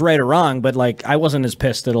it's right or wrong, but like I wasn't as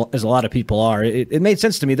pissed as a lot of people are. It made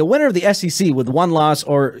sense to me. The winner of the SEC with one loss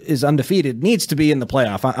or is undefeated needs to be in the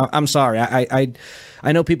playoff. I'm sorry.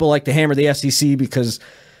 I know people like to hammer the SEC because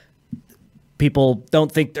people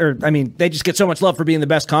don't think, they just get so much love for being the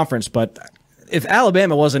best conference. But if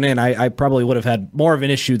Alabama wasn't in, I probably would have had more of an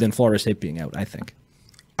issue than Florida State being out, I think.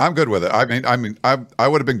 I'm good with it. I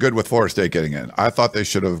would have been good with Florida State getting in. I thought they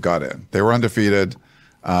should have got in. They were undefeated.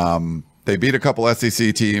 They beat a couple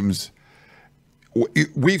SEC teams.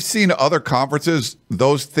 We've seen other conferences,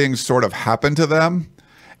 those things sort of happen to them,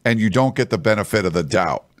 and you don't get the benefit of the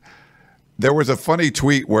doubt. There was a funny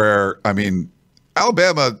tweet where,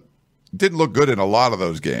 Alabama didn't look good in a lot of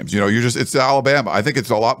those games. It's Alabama. I think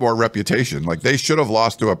it's a lot more reputation. Like, they should have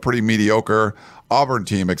lost to a pretty mediocre Auburn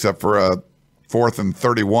team, except for a 4th and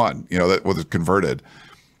 31, that was converted.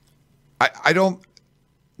 I don't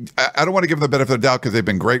want to give them the benefit of the doubt because they've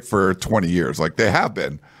been great for 20 years. Like they have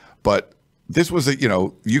been. But this was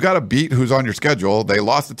you got to beat who's on your schedule. They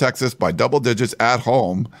lost to Texas by double digits at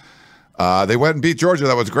home. They went and beat Georgia.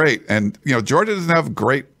 That was great. And, Georgia doesn't have a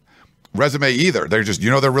great resume either. They're just,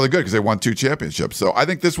 they're really good because they won 2 championships. So I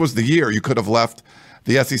think this was the year you could have left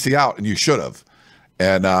the SEC out, and you should have.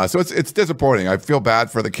 And so it's disappointing. I feel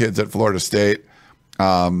bad for the kids at Florida State,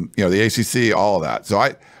 the ACC, all of that. So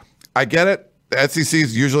I get it. The SEC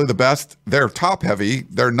is usually the best. They're top heavy.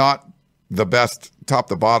 They're not the best top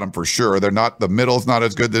to bottom for sure. They're not, the middle's not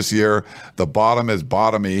as good this year. The bottom is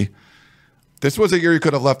bottomy. This was a year you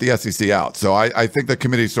could have left the SEC out. So I think the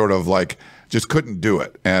committee sort of just couldn't do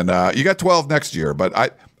it. And you got 12 next year, but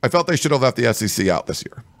I felt they should have left the SEC out this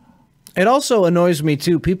year. It also annoys me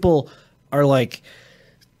too. People are like,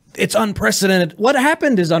 it's unprecedented. What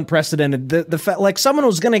happened is unprecedented. The fact, someone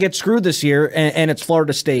was going to get screwed this year, and it's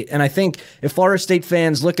Florida State. And I think if Florida State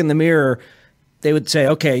fans look in the mirror, they would say,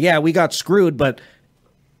 okay, yeah, we got screwed, but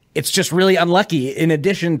it's just really unlucky in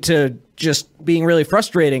addition to just being really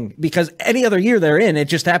frustrating because any other year they're in, it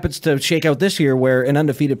just happens to shake out this year where an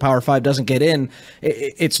undefeated Power 5 doesn't get in.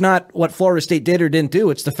 It's not what Florida State did or didn't do.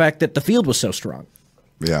 It's the fact that the field was so strong.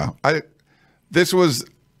 Yeah. It was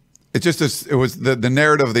the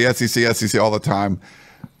narrative of the SEC all the time.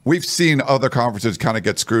 We've seen other conferences kind of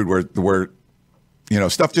get screwed where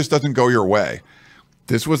stuff just doesn't go your way.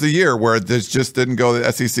 This was a year where this just didn't go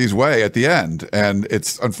the SEC's way at the end. And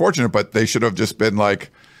it's unfortunate, but they should have just been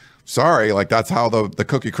sorry, that's how the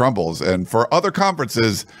cookie crumbles. And for other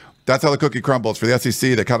conferences, that's how the cookie crumbles. For the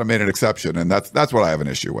SEC, they kind of made an exception. And that's what I have an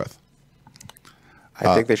issue with.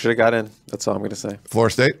 I think they should have got in. That's all I'm going to say.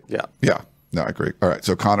 Florida State? Yeah. Yeah. No, I agree. All right.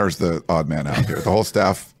 So Connor's the odd man out here. The whole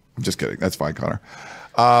staff. I'm just kidding. That's fine, Connor.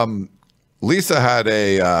 Lisa had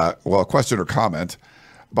a question or comment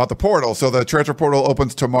about the portal. So the transfer portal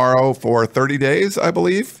opens tomorrow for 30 days, I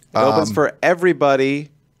believe. It opens for everybody.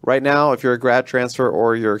 Right now, if you're a grad transfer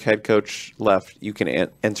or your head coach left, you can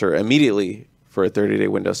enter immediately for a 30-day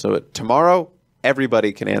window. So tomorrow,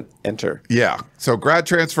 everybody can enter. Yeah. So grad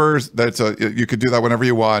transfers, you can do that whenever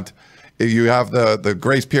you want. You have the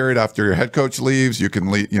grace period after your head coach leaves. You can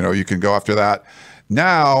you can go after that.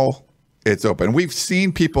 Now it's open. We've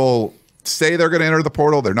seen people say they're going to enter the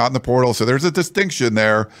portal. They're not in the portal. So there's a distinction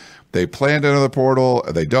there. They plan to enter the portal.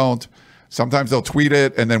 They don't. Sometimes they'll tweet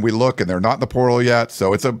it, and then we look, and they're not in the portal yet.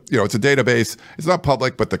 So it's a database. It's not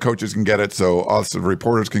public, but the coaches can get it. So us the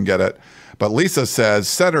reporters can get it. But Lisa says,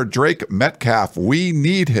 center Drake Metcalf, we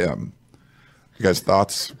need him. You guys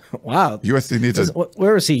thoughts? Wow. USC needs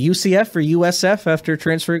where is he? UCF or USF after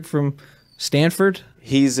transferring from Stanford?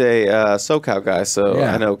 He's a SoCal guy, so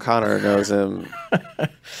yeah. I know Connor knows him.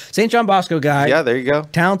 St. John Bosco guy. Yeah, there you go.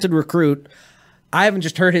 Talented recruit. I haven't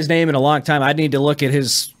just heard his name in a long time. I'd need to look at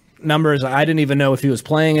his numbers. I didn't even know if he was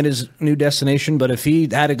playing at his new destination, but if he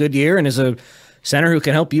had a good year and is a center who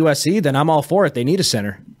can help USC, then I'm all for it. They need a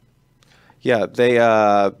center. Yeah, they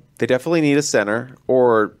definitely need a center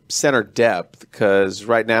or center depth because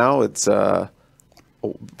right now it's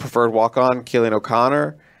preferred walk-on Keelan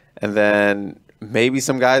O'Connor, and then maybe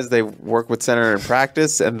some guys they work with center in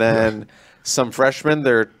practice, and then some freshmen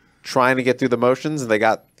they're trying to get through the motions, and they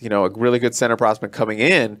got a really good center prospect coming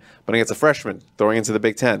in, but against a freshman throwing into the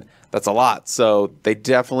Big Ten. That's a lot. So they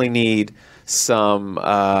definitely need some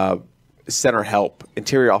center help,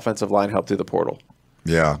 interior offensive line help through the portal.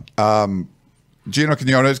 Yeah. Gino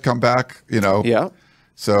Quinones come back, Yeah.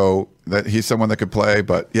 So that he's someone that could play,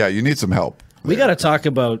 but yeah, you need some help. We got to talk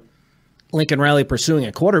about Lincoln Riley pursuing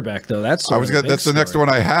a quarterback, though. That's the next one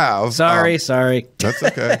I have. Sorry. That's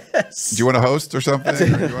okay. Do you want to host or something?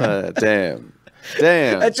 Damn.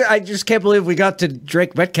 I just can't believe we got to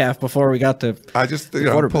Drake Metcalf before we got to. I just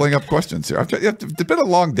pulling up questions here. It's been a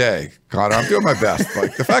long day, Connor. I'm doing my best.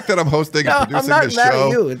 The fact that I'm hosting and producing this show. I'm not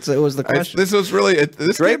mad at you. It was the question. This was really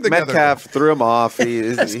this Drake came together. Metcalf threw him off.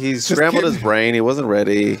 He scrambled his brain. He wasn't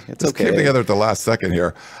ready. It's okay. Came together at the last second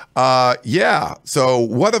here. Yeah. So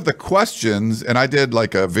one of the questions, and I did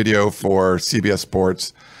a video for CBS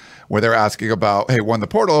Sports, where they're asking about, hey, when the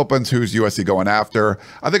portal opens, who's USC going after?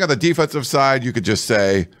 I think on the defensive side, you could just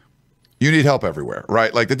say, you need help everywhere,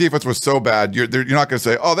 right? The defense was so bad, you're not going to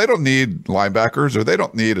say, oh, they don't need linebackers or they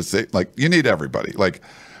don't need you need everybody.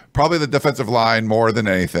 Probably the defensive line more than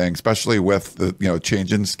anything, especially with the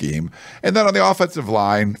change in scheme. And then on the offensive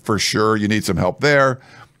line, for sure, you need some help there.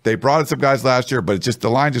 They brought in some guys last year, but the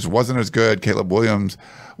line just wasn't as good. Caleb Williams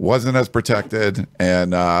wasn't as protected,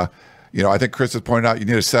 and I think Chris has pointed out you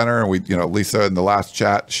need a center, and Lisa in the last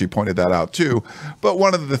chat, she pointed that out too. But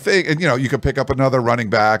one of the things, and you could pick up another running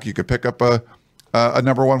back, you could pick up a a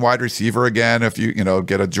number one wide receiver again. If you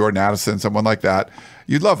get a Jordan Addison, someone like that,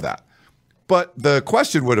 you'd love that. But the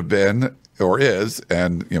question would have been, or is,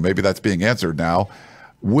 and maybe that's being answered now,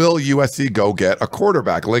 will USC go get a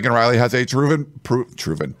quarterback? Lincoln Riley has a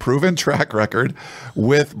proven track record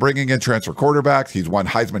with bringing in transfer quarterbacks. He's won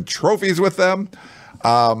Heisman trophies with them.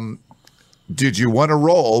 Did you want to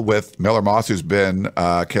roll with Miller Moss, who's been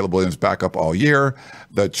Caleb Williams' backup all year,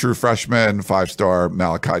 the true freshman, 5-star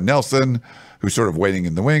Malachi Nelson, who's sort of waiting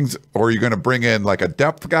in the wings? Or are you going to bring in like a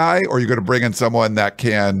depth guy, or are you going to bring in someone that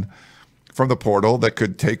can, from the portal, that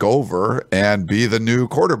could take over and be the new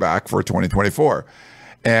quarterback for 2024?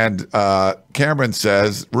 And Cameron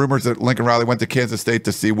says, rumors that Lincoln Riley went to Kansas State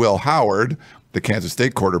to see Will Howard, the Kansas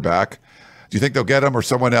State quarterback. Do you think they'll get him or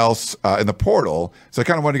someone else in the portal? So I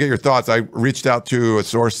kind of want to get your thoughts. I reached out to a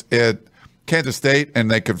source at Kansas State,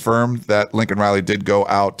 and they confirmed that Lincoln Riley did go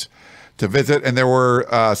out to visit, and there were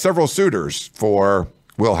several suitors for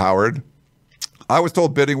Will Howard. I was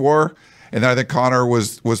told bidding war, and then I think Connor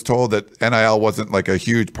was told that NIL wasn't like a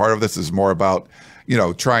huge part of this. It's more about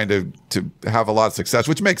trying to have a lot of success,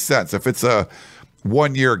 which makes sense. If it's a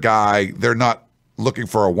one-year guy, they're not looking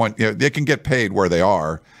for a one. They can get paid where they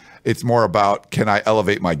are. It's more about, can I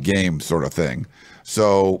elevate my game sort of thing.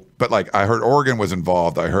 So, but like I heard Oregon was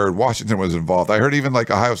involved. I heard Washington was involved. I heard even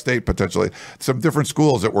like Ohio State potentially, some different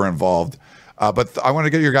schools that were involved. But I want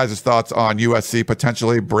to get your guys' thoughts on USC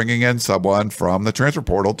potentially bringing in someone from the transfer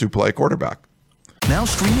portal to play quarterback. Now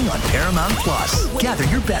streaming on Paramount Plus. Gather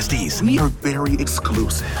your besties. We are very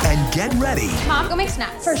exclusive. And get ready. Mom, go make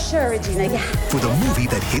snacks. For sure, Regina, yeah. For the movie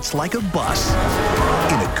that hits like a bus.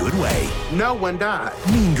 In a good way. No one died.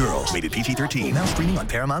 Mean Girls. Rated PG-13. Now streaming on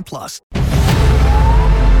Paramount Plus.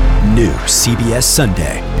 New CBS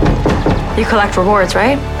Sunday. You collect rewards,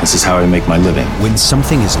 right? This is how I make my living. When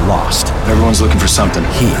something is lost, everyone's looking for something.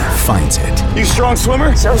 He finds it. You strong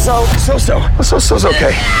swimmer? So-so. So-so's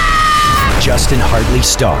okay. Justin Hartley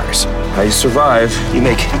stars. How you survive, you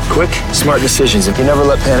make quick, smart decisions, and you never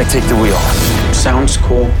let panic take the wheel. Sounds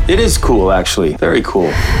cool. It is cool, actually. Very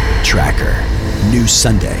cool. Tracker. New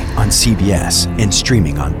Sunday on CBS and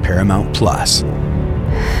streaming on Paramount Plus.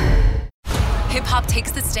 Hip-hop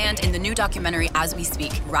takes the stand in the new documentary As We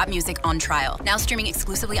Speak, Rap Music on Trial. Now streaming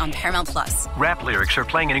exclusively on Paramount Plus. Rap lyrics are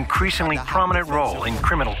playing an increasingly prominent role in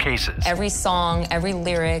criminal cases. Every song, every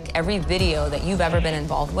lyric, every video that you've ever been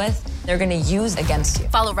involved with, they're going to use against you.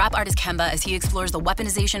 Follow rap artist Kemba as he explores the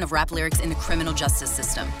weaponization of rap lyrics in the criminal justice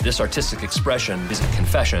system. This artistic expression is a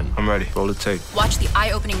confession. I'm ready. Roll the tape. Watch the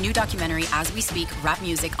eye-opening new documentary As We Speak, Rap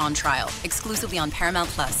Music on Trial, exclusively on Paramount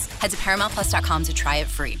Plus. Head to ParamountPlus.com to try it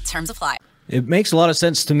free. Terms apply. It makes a lot of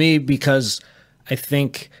sense to me because I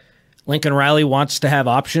think Lincoln Riley wants to have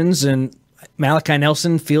options, and Malachi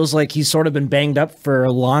Nelson feels like he's sort of been banged up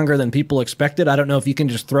for longer than people expected. I don't know if you can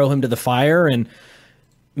just throw him to the fire. And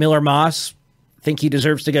Miller Moss, I think he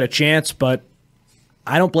deserves to get a chance, but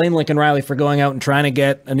I don't blame Lincoln Riley for going out and trying to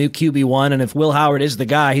get a new QB1. And if Will Howard is the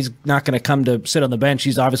guy, he's not going to come to sit on the bench.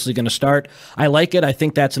 He's obviously going to start. I like it. I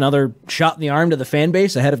think that's another shot in the arm to the fan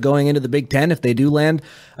base ahead of going into the Big Ten. If they do land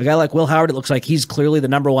a guy like Will Howard, it looks like he's clearly the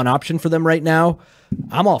number one option for them right now.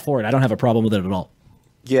 I'm all for it. I don't have a problem with it at all.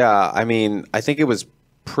 Yeah, I mean, I think it was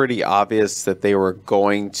pretty obvious that they were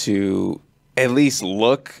going to at least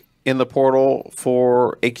look in the portal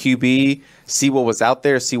for a QB, see what was out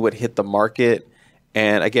there, see what hit the market.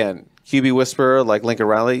 And again, QB whisperer like Lincoln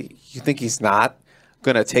Riley, you think he's not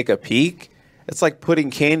going to take a peek? It's like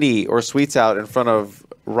putting candy or sweets out in front of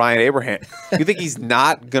Ryan Abraham. You think he's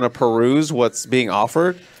not going to peruse what's being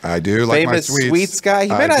offered? I do like Famous my sweets guy.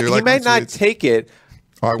 He may not take it,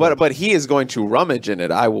 but he is going to rummage in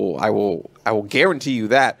it. I will guarantee you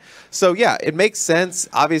that. So yeah, it makes sense.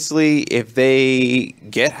 Obviously, if they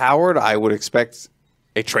get Howard, I would expect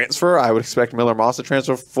a transfer. I would expect Miller Moss to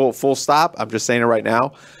transfer full stop. I'm just saying it right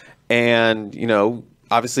now. And,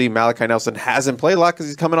 obviously Malachi Nelson hasn't played a lot because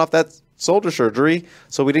he's coming off that shoulder surgery.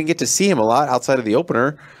 So we didn't get to see him a lot outside of the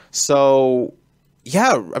opener. So,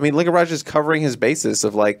 yeah, I mean, Lincoln Riley is covering his basis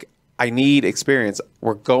of like, I need experience.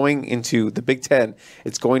 We're going into the Big Ten.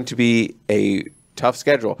 It's going to be a tough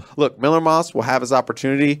schedule. Look, Miller Moss will have his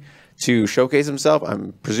opportunity to showcase himself.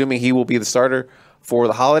 I'm presuming he will be the starter for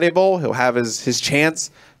the Holiday Bowl. He'll have his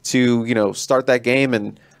chance to, start that game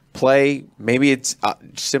and play. Maybe it's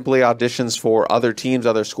simply auditions for other teams,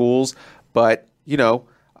 other schools. But,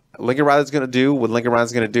 Lincoln Riley's going to do what Lincoln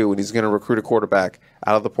Riley's going to do, and he's going to recruit a quarterback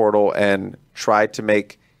out of the portal and try to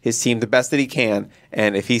make his team the best that he can.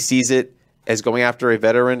 And if he sees it as going after a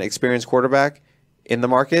veteran, experienced quarterback in the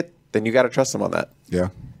market, then you got to trust him on that. Yeah.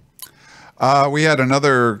 We had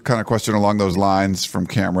another kind of question along those lines from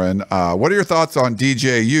Cameron. What are your thoughts on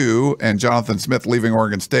DJU and Jonathan Smith leaving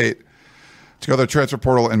Oregon State to go to the transfer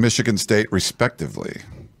portal and Michigan State, respectively?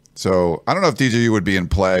 So I don't know if DJU would be in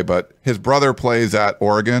play, but his brother plays at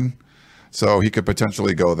Oregon, so he could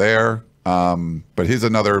potentially go there. But he's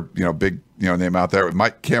another big name out there.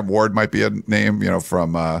 Cam Ward might be a name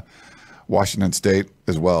from Washington State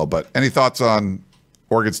as well. But any thoughts on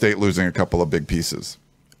Oregon State losing a couple of big pieces?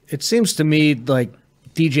 It seems to me like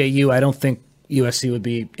DJU, I don't think USC would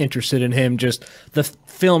be interested in him. Just the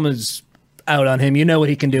film is out on him. You know what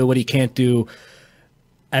he can do, what he can't do.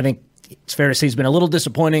 I think it's fair to say he's been a little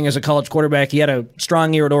disappointing as a college quarterback. He had a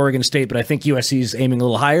strong year at Oregon State, but I think USC is aiming a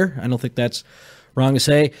little higher. I don't think that's wrong to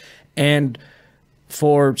say. And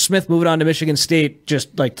for Smith moving on to Michigan State,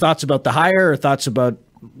 just like thoughts about the hire or thoughts about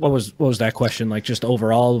what was that question? Like just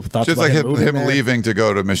overall thoughts just about like him leaving to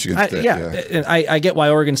go to Michigan State. I get why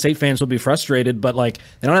Oregon State fans will be frustrated, but like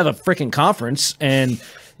they don't have a freaking conference, and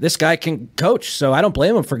this guy can coach, so I don't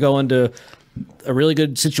blame him for going to a really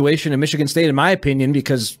good situation in Michigan State, in my opinion,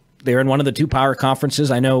 because they're in one of the two power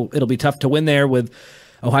conferences. I know it'll be tough to win there with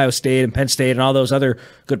Ohio State and Penn State and all those other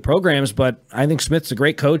good programs, but I think Smith's a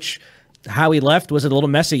great coach. How he left, was it a little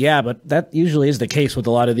messy? Yeah, but that usually is the case with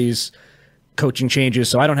a lot of these coaching changes,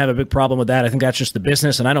 so I don't have a big problem with that. I think that's just the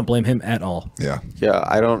business, and I don't blame him at all. Yeah,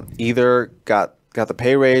 I don't either. Got the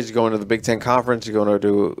pay raise, you're going to the Big Ten Conference, you're going to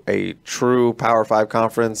do a true Power 5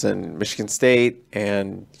 conference in Michigan State,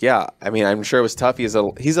 and I'm sure it was tough. He's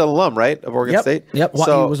an alum, right, of Oregon State? Yep,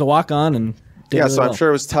 so, he was a walk-on, and did really I'm sure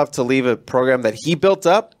it was tough to leave a program that he built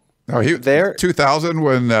up. There 2000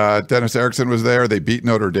 when Dennis Erickson was there, they beat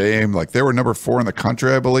Notre Dame. Like they were number 4 in the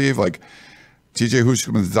country, I believe. Like TJ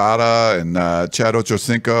Houshmandzadeh and Chad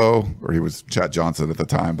Ochocinco, or he was Chad Johnson at the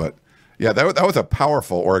time. But yeah, that was a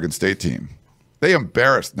powerful Oregon State team. They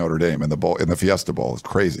embarrassed Notre Dame in the Fiesta Bowl. It's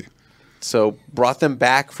crazy. So brought them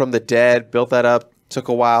back from the dead, built that up. Took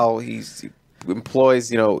a while. He employs,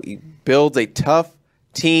 he builds a tough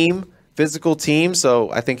team, physical team. So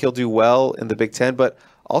I think he'll do well in the Big Ten. But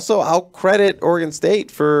also, I'll credit Oregon State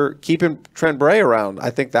for keeping Trent Bray around. I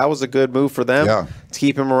think that was a good move for them to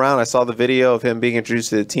keep him around. I saw the video of him being introduced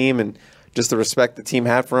to the team and just the respect the team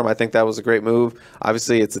had for him. I think that was a great move.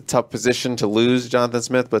 Obviously, it's a tough position to lose Jonathan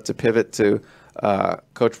Smith, but to pivot to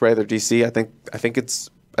Coach Bray, their DC, I think it's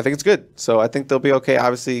good. So I think they'll be okay.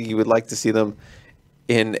 Obviously, you would like to see them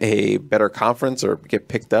in a better conference or get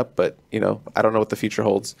picked up, but I don't know what the future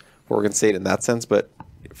holds for Oregon State in that sense. But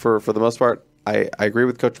for the most part, I agree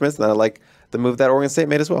with Coach Smith, and I like the move that Oregon State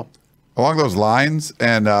made as well. Along those lines,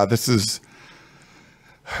 and this is,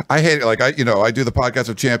 I hate it. Like I do the podcast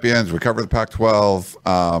of champions. We cover the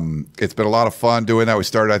Pac-12. It's been a lot of fun doing that. We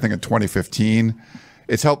started, I think, in 2015.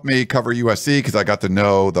 It's helped me cover USC because I got to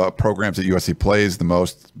know the programs that USC plays the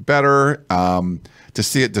most better. To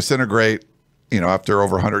see it disintegrate, after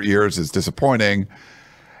over 100 years is disappointing.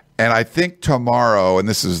 And I think tomorrow, and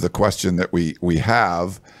this is the question that we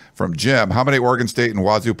have from Jim, how many Oregon State and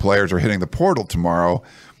Wazoo players are hitting the portal tomorrow?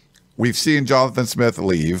 We've seen Jonathan Smith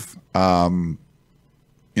leave. I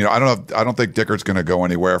don't think Dickert's going to go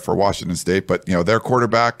anywhere for Washington State, but their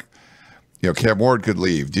quarterback, Cam Ward could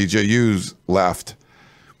leave. DJU's left.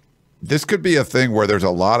 This could be a thing where there's a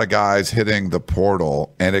lot of guys hitting the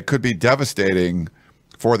portal, and it could be devastating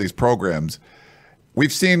for these programs.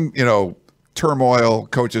 We've seen, turmoil,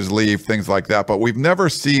 coaches leave, things like that, but we've never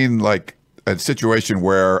seen like a situation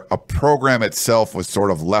where a program itself was sort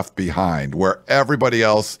of left behind, where everybody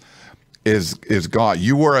else is gone.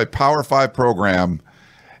 You were a Power 5 program,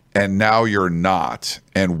 and now you're not.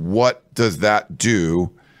 And what does that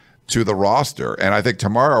do to the roster? And I think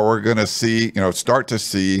tomorrow we're going to see, start to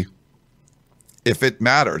see if it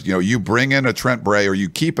matters. You bring in a Trent Bray or you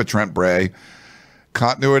keep a Trent Bray,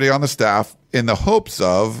 continuity on the staff in the hopes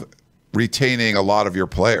of retaining a lot of your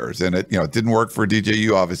players. And it didn't work for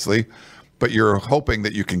DJU, obviously, but you're hoping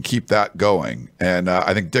that you can keep that going. And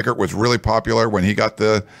I think Dickert was really popular when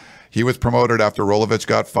he was promoted after Rolovich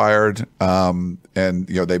got fired, and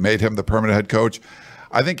they made him the permanent head coach.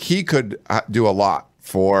 I think he could do a lot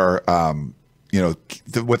for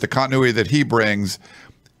with the continuity that he brings,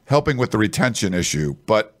 helping with the retention issue.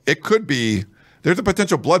 But it could be there's a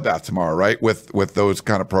potential bloodbath tomorrow, right? With those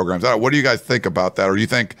kind of programs. What do you guys think about that, or do you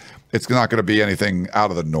think it's not going to be anything out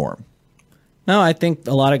of the norm? No, I think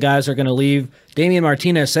a lot of guys are going to leave. Damian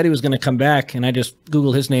Martinez said he was going to come back, and I just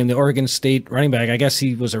Googled his name, the Oregon State running back. I guess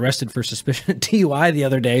he was arrested for suspicion of DUI the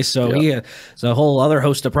other day, so he has a whole other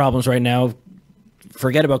host of problems right now.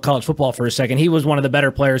 Forget about college football for a second. He was one of the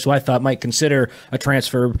better players who I thought might consider a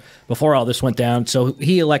transfer before all this went down, so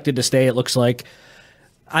he elected to stay, it looks like.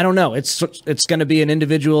 I don't know. It's going to be an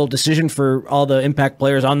individual decision for all the impact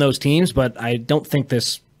players on those teams, but I don't think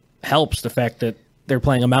this helps the fact that they're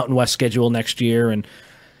playing a Mountain West schedule next year and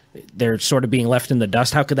they're sort of being left in the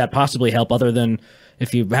dust. How could that possibly help other than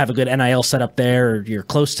if you have a good NIL set up there or you're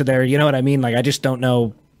close to there? You know what I mean? Like, I just don't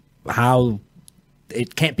know how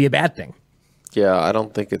it can't be a bad thing. Yeah, I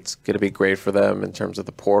don't think it's going to be great for them in terms of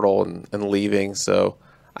the portal and leaving. So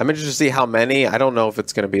I'm interested to see how many. I don't know if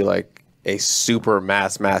it's going to be like a super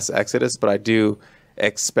mass exodus, but I do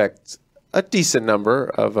expect a decent number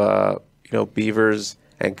of Beavers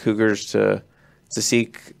and Cougars to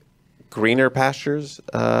seek greener pastures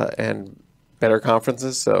and better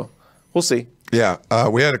conferences. So we'll see. Yeah,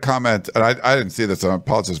 we had a comment, and I didn't see this, so I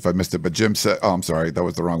apologize if I missed it, but Jim said, oh, I'm sorry, that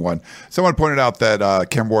was the wrong one. Someone pointed out that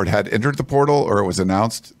Cam Ward had entered the portal, or it was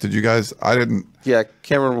announced. Did you guys? I didn't. Yeah,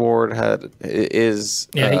 Cameron Ward is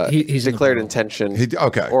he's declared intention.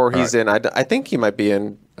 Okay. Or he's in. I think he might be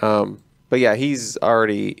in. But yeah, he's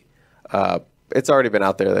already, it's already been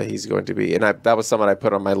out there that he's going to be. And that was someone I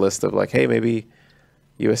put on my list of like, hey, maybe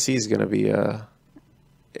USC is going to be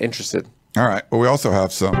interested. All right. Well, we also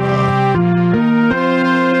have some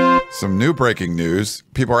new breaking news.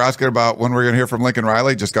 People are asking about when we're going to hear from Lincoln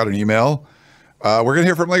Riley. Just got an email. We're going to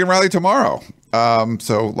hear from Lincoln Riley tomorrow.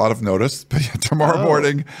 So a lot of notice. But yeah, tomorrow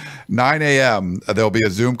morning, 9 a.m., there'll be a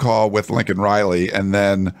Zoom call with Lincoln Riley. And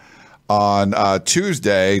then on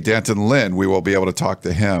Tuesday, D'Anton Lynn, we will be able to talk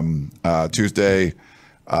to him Tuesday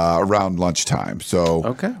around lunchtime.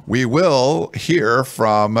 So we will hear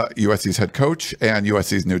from USC's head coach and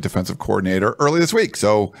USC's new defensive coordinator early this week.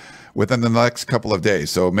 So within the next couple of days.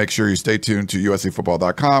 So make sure you stay tuned to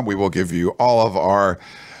USCfootball.com. We will give you all of our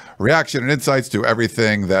reaction and insights to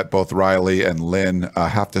everything that both Riley and Lynn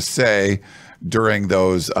have to say during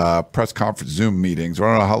those press conference Zoom meetings. We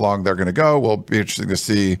don't know how long they're going to go. We'll be interesting to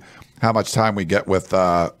see how much time we get with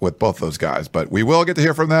both those guys. But we will get to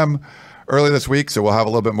hear from them early this week, so we'll have a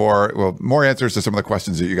little bit more answers to some of the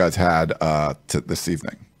questions that you guys had this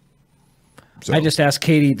evening. So. I just asked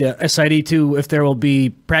Katie, the SID, too, if there will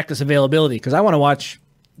be practice availability, because I want to watch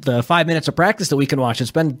the 5 minutes of practice that we can watch.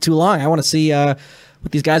 It's been too long. I want to see what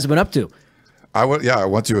these guys have been up to. I want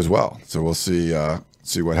to as well. So we'll see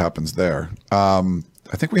what happens there. I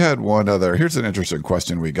think we had one other. Here's an interesting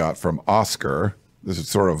question we got from Oscar. This is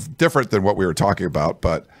sort of different than what we were talking about,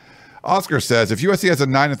 but Oscar says, if USC has a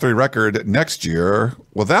 9-3 record next year,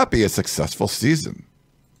 will that be a successful season?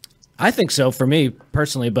 I think so for me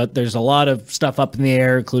personally, but there's a lot of stuff up in the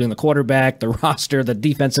air, including the quarterback, the roster, the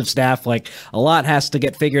defensive staff. Like, a lot has to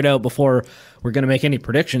get figured out before we're going to make any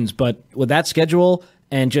predictions. But with that schedule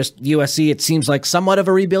and just USC, it seems like somewhat of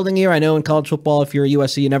a rebuilding year. I know in college football, if you're a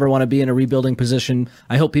USC, you never want to be in a rebuilding position.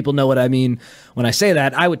 I hope people know what I mean when I say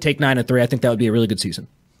that. I would take 9-3. I think that would be a really good season.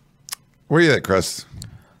 What do you think, Chris?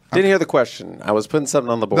 Didn't hear the question. I was putting something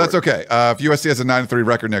on the board. That's okay. If USC has a 9-3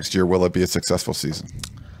 record next year, will it be a successful season?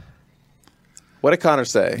 What did Connor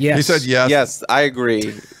say? Yes. He said yes. Yes, I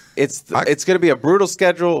agree. It's going to be a brutal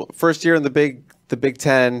schedule. First year in the Big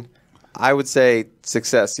Ten. I would say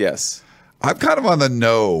success, yes. I'm kind of on the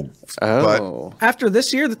no. Oh. But after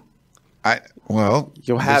this year?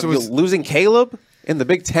 You're losing Caleb in the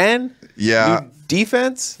Big Ten? Yeah. New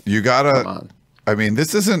defense? You got to. I mean,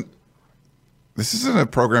 this isn't a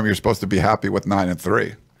program you're supposed to be happy with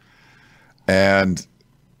 9-3. And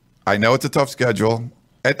I know it's a tough schedule.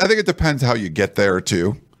 I think it depends how you get there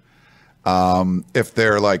too. If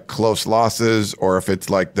they're like close losses, or if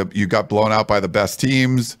it's like you got blown out by the best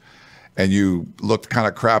teams and you looked kind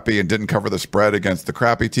of crappy and didn't cover the spread against the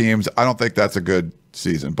crappy teams, I don't think that's a good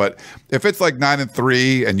season. But if it's like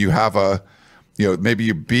 9-3 and you have maybe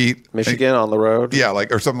you beat Michigan on the road,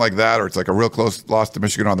 or something like that, or it's like a real close loss to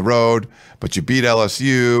Michigan on the road, but you beat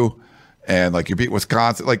LSU and like you beat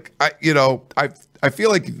Wisconsin, I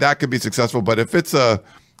feel like that could be successful. But if it's a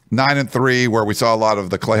 9-3 where we saw a lot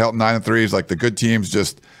of the Clay Helton 9-3s, like the good teams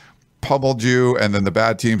just pummeled you, and then the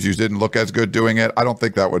bad teams you didn't look as good doing it, I don't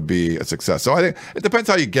think that would be a success. So I think it depends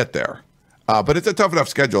how you get there. But it's a tough enough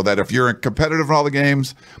schedule that if you're competitive in all the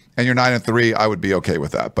games and you're 9-3, I would be okay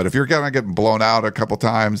with that. But if you're kind of getting blown out a couple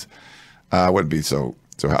times, I wouldn't be so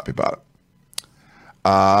happy about it.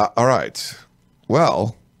 All right.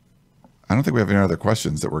 Well, I don't think we have any other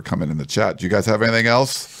questions that were coming in the chat. Do you guys have anything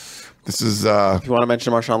else? This is. If you want to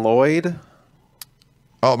mention Marshawn Lloyd.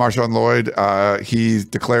 Oh, Marshawn Lloyd. He's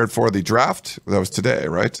declared for the draft. That was today,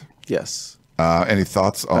 right? Yes. Any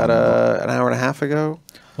thoughts on an hour and a half ago?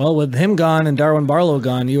 Well, with him gone and Darwin Barlow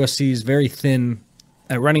gone, USC is very thin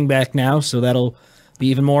at running back now, so that'll be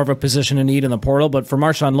even more of a position of need in the portal. But for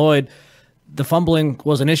Marshawn Lloyd, the fumbling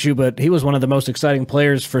was an issue, but he was one of the most exciting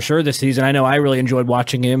players for sure this season. I know I really enjoyed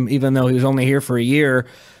watching him, even though he was only here for a year.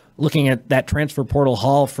 Looking at that transfer portal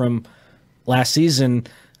haul from last season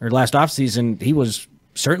or last offseason, he was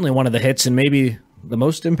certainly one of the hits and maybe the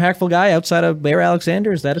most impactful guy outside of Bear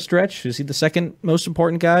Alexander. Is that a stretch? Is he the second most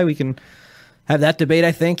important guy? We can have that debate,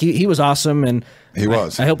 I think. He was awesome, and he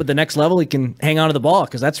was. I hope at the next level he can hang on to the ball,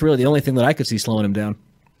 because that's really the only thing that I could see slowing him down.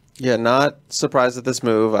 Yeah, not surprised at this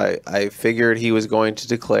move. I figured he was going to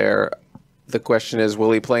declare. The question is,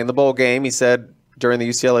 will he play in the bowl game? He said during the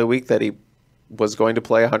UCLA week that he was going to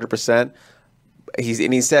play 100%.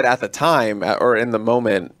 He said at the time, or in the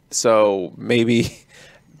moment, so maybe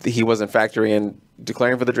he wasn't factoring in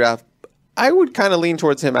declaring for the draft. I would kind of lean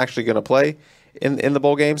towards him actually going to play in the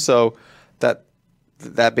bowl game. So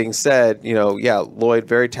that being said, Lloyd,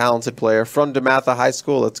 very talented player from DeMatha High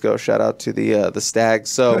School. Let's go. Shout out to the Stags.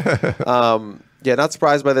 So, not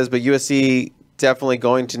surprised by this, but USC definitely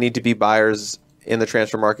going to need to be buyers in the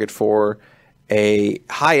transfer market for a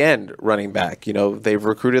high-end running back. They've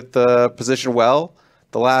recruited the position well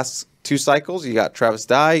the last 2 cycles. You got Travis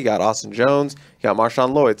Dye, you got Austin Jones, you got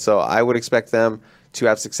Marshawn Lloyd. So I would expect them to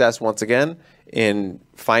have success once again in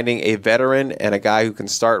finding a veteran and a guy who can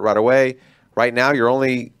start right away. Right now, you're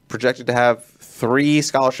only projected to have 3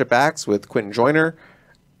 scholarship backs with Quentin Joyner,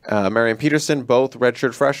 Marion Peterson, both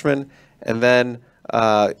redshirt freshmen, and then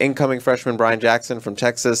incoming freshman Brian Jackson from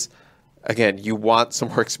Texas. Again, you want some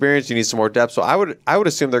more experience, you need some more depth. So I would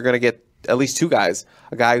assume they're going to get at least 2 guys,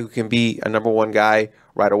 a guy who can be a number 1 guy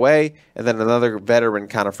right away, and then another veteran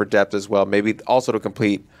kind of for depth as well, maybe also to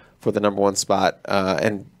compete for the number 1 spot.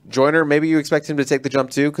 And Joyner, maybe you expect him to take the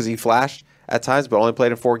jump too, because he flashed at times, but only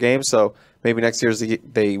played in 4 games. So maybe next year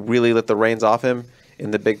they really let the reins off him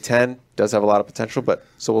in the Big Ten. Does have a lot of potential,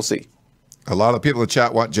 so we'll see. A lot of people in the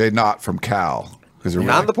chat want Jay Knott from Cal.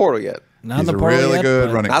 Not in the portal yet. Not in the He's portal a really yet,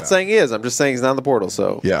 good running Not back. saying he is. I'm just saying he's not in the portal.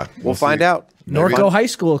 So yeah, we'll find out. Norco High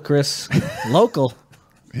School, Chris. Local.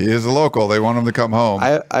 He is a local. They want him to come home.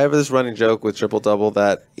 I have this running joke with Triple Double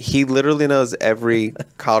that he literally knows every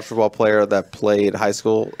college football player that played high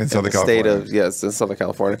school in Southern California. California. In Southern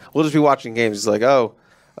California. We'll just be watching games. He's like,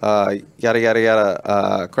 yada yada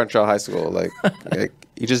yada, Crenshaw High School. Like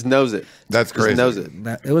he just knows it. That's crazy. Just knows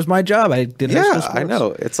it. It was my job. I did. Yeah, I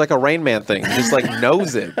know. It's like a Rain Man thing. He just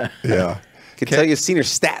knows it. Yeah. Can tell you senior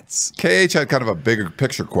stats. KH had kind of a bigger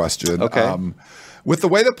picture question. Okay. With the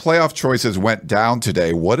way the playoff choices went down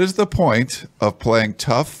today, what is the point of playing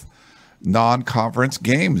tough non-conference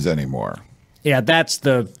games anymore? Yeah, that's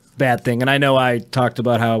the bad thing. And I know I talked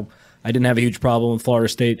about how I didn't have a huge problem with Florida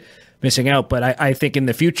State missing out, but I think in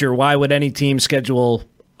the future, why would any team schedule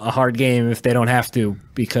a hard game if they don't have to?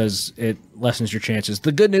 Because it lessens your chances.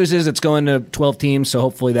 The good news is it's going to 12 teams, so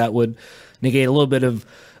hopefully that would negate a little bit of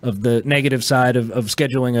the negative side of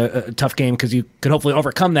scheduling a tough game, because you could hopefully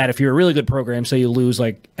overcome that if you're a really good program. Say you lose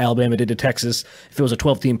like Alabama did to Texas. If it was a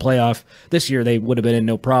 12-team playoff this year, they would have been in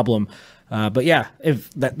no problem. But yeah, if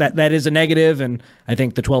that is a negative, and I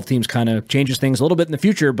think the 12 teams kind of changes things a little bit in the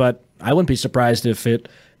future, but I wouldn't be surprised if it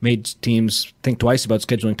made teams think twice about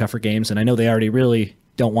scheduling tougher games, and I know they already really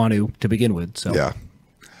don't want to begin with. So yeah.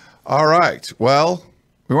 All right. Well,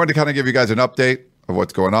 we wanted to kind of give you guys an update of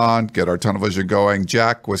what's going on, get our tunnel vision going.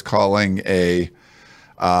 Jack was calling a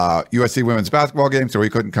USC women's basketball game, so he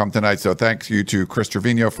couldn't come tonight. So thanks you to Chris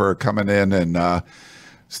Trevino for coming in and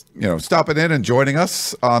stopping in and joining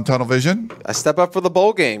us on Tunnel Vision. I step up for the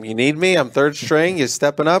bowl game. You need me. I'm third string. You're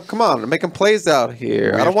stepping up. Come on, I'm making plays out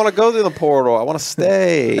here. I don't want to go through the portal. I want to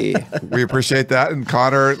stay. We appreciate that. And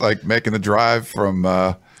Connor, making the drive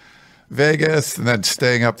from Vegas and then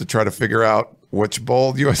staying up to try to figure out which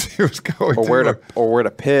bowl USC was going to. Or where to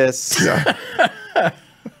piss. Yeah.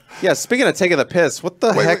 Yeah, speaking of taking the piss, what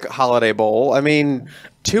the heck, Holiday Bowl? I mean,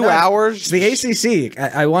 2 hours? The ACC.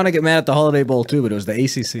 I want to get mad at the Holiday Bowl too, but it was the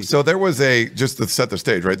ACC. So there was just to set the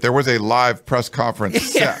stage, right? There was a live press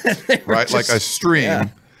conference set, right? Like a stream. Yeah.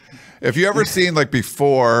 If you ever seen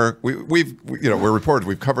before, we're reporters,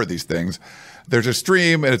 we've covered these things. There's a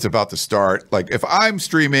stream and it's about to start. If I'm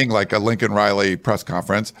streaming a Lincoln Riley press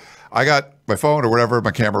conference, I got my phone or whatever,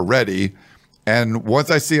 my camera ready. And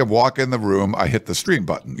once I see him walk in the room, I hit the stream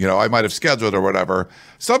button. I might have scheduled or whatever.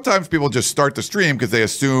 Sometimes people just start the stream because they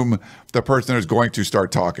assume the person is going to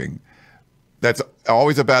start talking. That's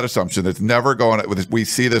always a bad assumption. It's never going to. We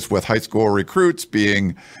see this with high school recruits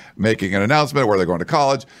making an announcement where they're going to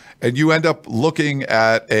college, and you end up looking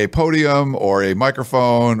at a podium or a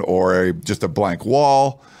microphone or just a blank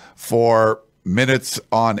wall for minutes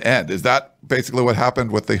on end. Is that basically what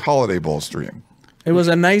happened with the Holiday Bowl stream? It was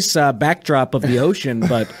a nice backdrop of the ocean,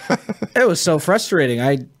 but it was so frustrating.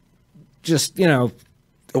 just, it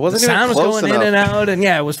wasn't the sound even was close going enough. in and out, and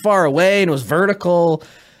it was far away and it was vertical.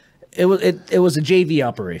 It was a JV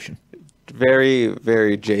operation. Very,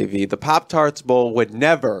 very JV. The Pop-Tarts Bowl would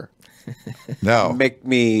never make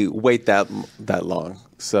me wait that long.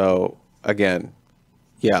 So again,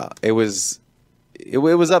 it was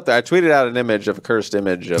up there. I tweeted out an image of a cursed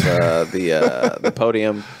image of the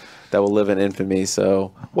podium that will live in infamy.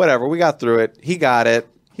 So whatever, we got through it. He got it.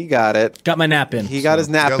 Got my nap in. He got his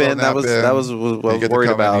nap in. That was what I was worried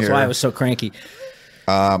about. That's why I was so cranky.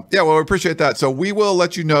 Well, we appreciate that. So we will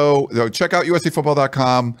let you know. Check out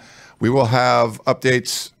USCFootball.com. We will have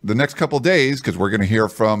updates the next couple of days because we're going to hear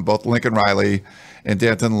from both Lincoln Riley and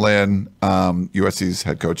D'Anton Lynn, USC's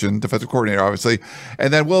head coach and defensive coordinator, obviously.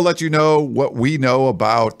 And then we'll let you know what we know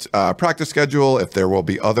about practice schedule, if there will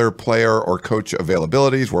be other player or coach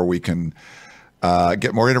availabilities where we can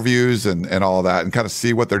get more interviews and all of that and kind of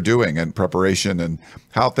see what they're doing in preparation and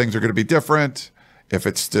how things are going to be different. If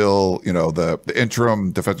it's still, the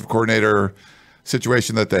interim defensive coordinator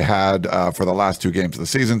situation that they had for the last 2 games of the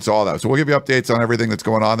season. So all that. So we'll give you updates on everything that's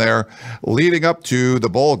going on there leading up to the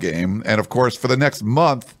bowl game. And of course, for the next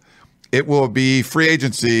month, it will be free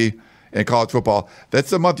agency in college football. That's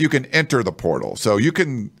the month you can enter the portal. So you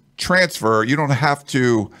can transfer. You don't have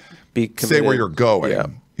to say where you're going. Yeah.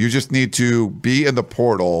 You just need to be in the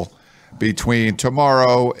portal between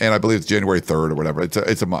tomorrow and I believe it's January 3rd or whatever.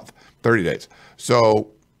 It's a month, 30 days. So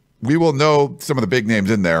we will know some of the big names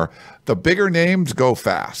in there. The bigger names go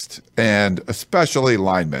fast, and especially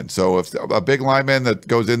linemen. So if a big lineman that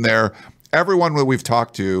goes in there, everyone that we've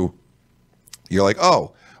talked to, you're like,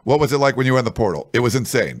 oh, what was it like when you were in the portal? It was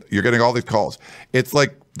insane. You're getting all these calls. It's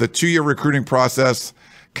like the 2-year recruiting process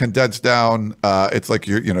condensed down. It's like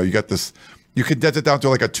you got this. You condense it down to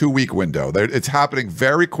like a 2-week window. It's happening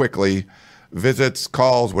very quickly. Visits,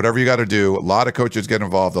 calls, whatever you got to do. A lot of coaches get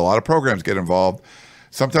involved. A lot of programs get involved.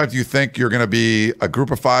 Sometimes you think you're going to be a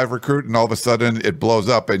group of 5 recruit, and all of a sudden it blows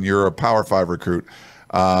up and you're a power 5 recruit.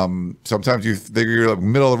 Sometimes you think you're a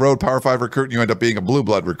middle of the road power 5 recruit and you end up being a blue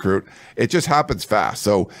blood recruit. It just happens fast.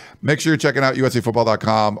 So make sure you're checking out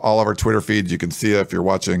USCFootball.com, all of our Twitter feeds. You can see it if you're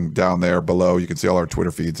watching down there below. You can see all our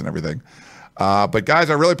Twitter feeds and everything. But guys,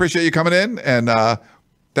 I really appreciate you coming in, and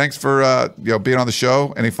thanks for being on the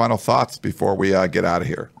show. Any final thoughts before we get out of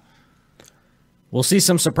here? We'll see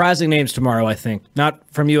some surprising names tomorrow, I think. Not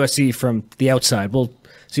from USC, from the outside. We'll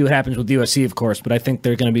see what happens with USC, of course, but I think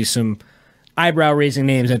there are going to be some eyebrow-raising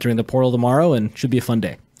names entering the portal tomorrow, and should be a fun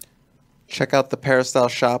day. Check out the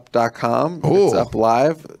peristyleshop.com. It's up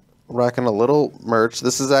live. Rocking a little merch.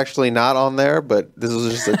 This is actually not on there, but this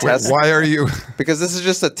was just a test. Why are you? Because this is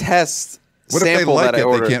just a test. What if they like it?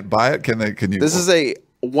 They can't buy it. Can you? This is a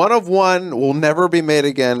one of one. Will never be made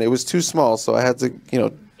again. It was too small, so I had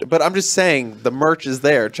to. But I'm just saying the merch is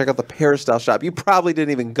there. Check out the Peristyle shop. You probably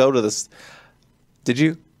didn't even go to this. Did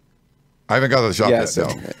you? I haven't gone to the shop yet. No.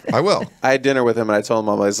 I will. I had dinner with him, and I told him,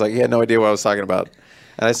 I was like, he had no idea what I was talking about,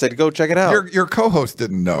 and I said, go check it out. Your co-host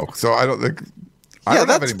didn't know, so I don't think.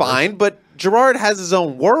 That's fine, but Gerard has his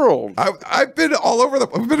own world. I've been all over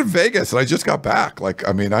I've been in Vegas, and I just got back. I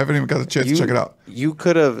haven't even got a chance to check it out. You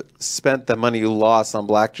could have spent the money you lost on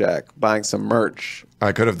blackjack buying some merch.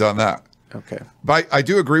 I could have done that. Okay. But I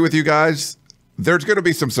do agree with you guys. There's going to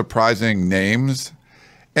be some surprising names.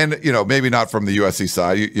 And, maybe not from the USC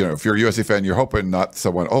side. If you're a USC fan, you're hoping not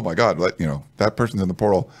someone, oh, my God, that person's in the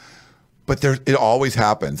portal. But it always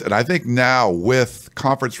happens. And I think now with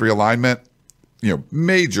conference realignment,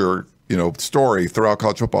 major, story throughout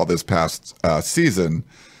college football this past season,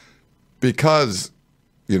 because,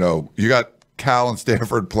 you got Cal and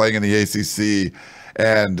Stanford playing in the ACC,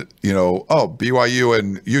 and, BYU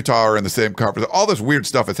and Utah are in the same conference. All this weird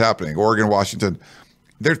stuff is happening. Oregon, Washington.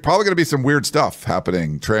 There's probably going to be some weird stuff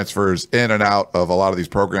happening, transfers in and out of a lot of these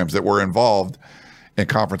programs that were involved in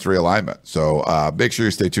conference realignment. So make sure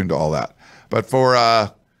you stay tuned to all that. But for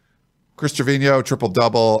Chris Trevino, Triple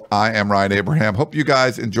Double, I am Ryan Abraham. Hope you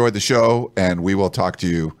guys enjoyed the show, and we will talk to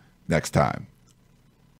you next time.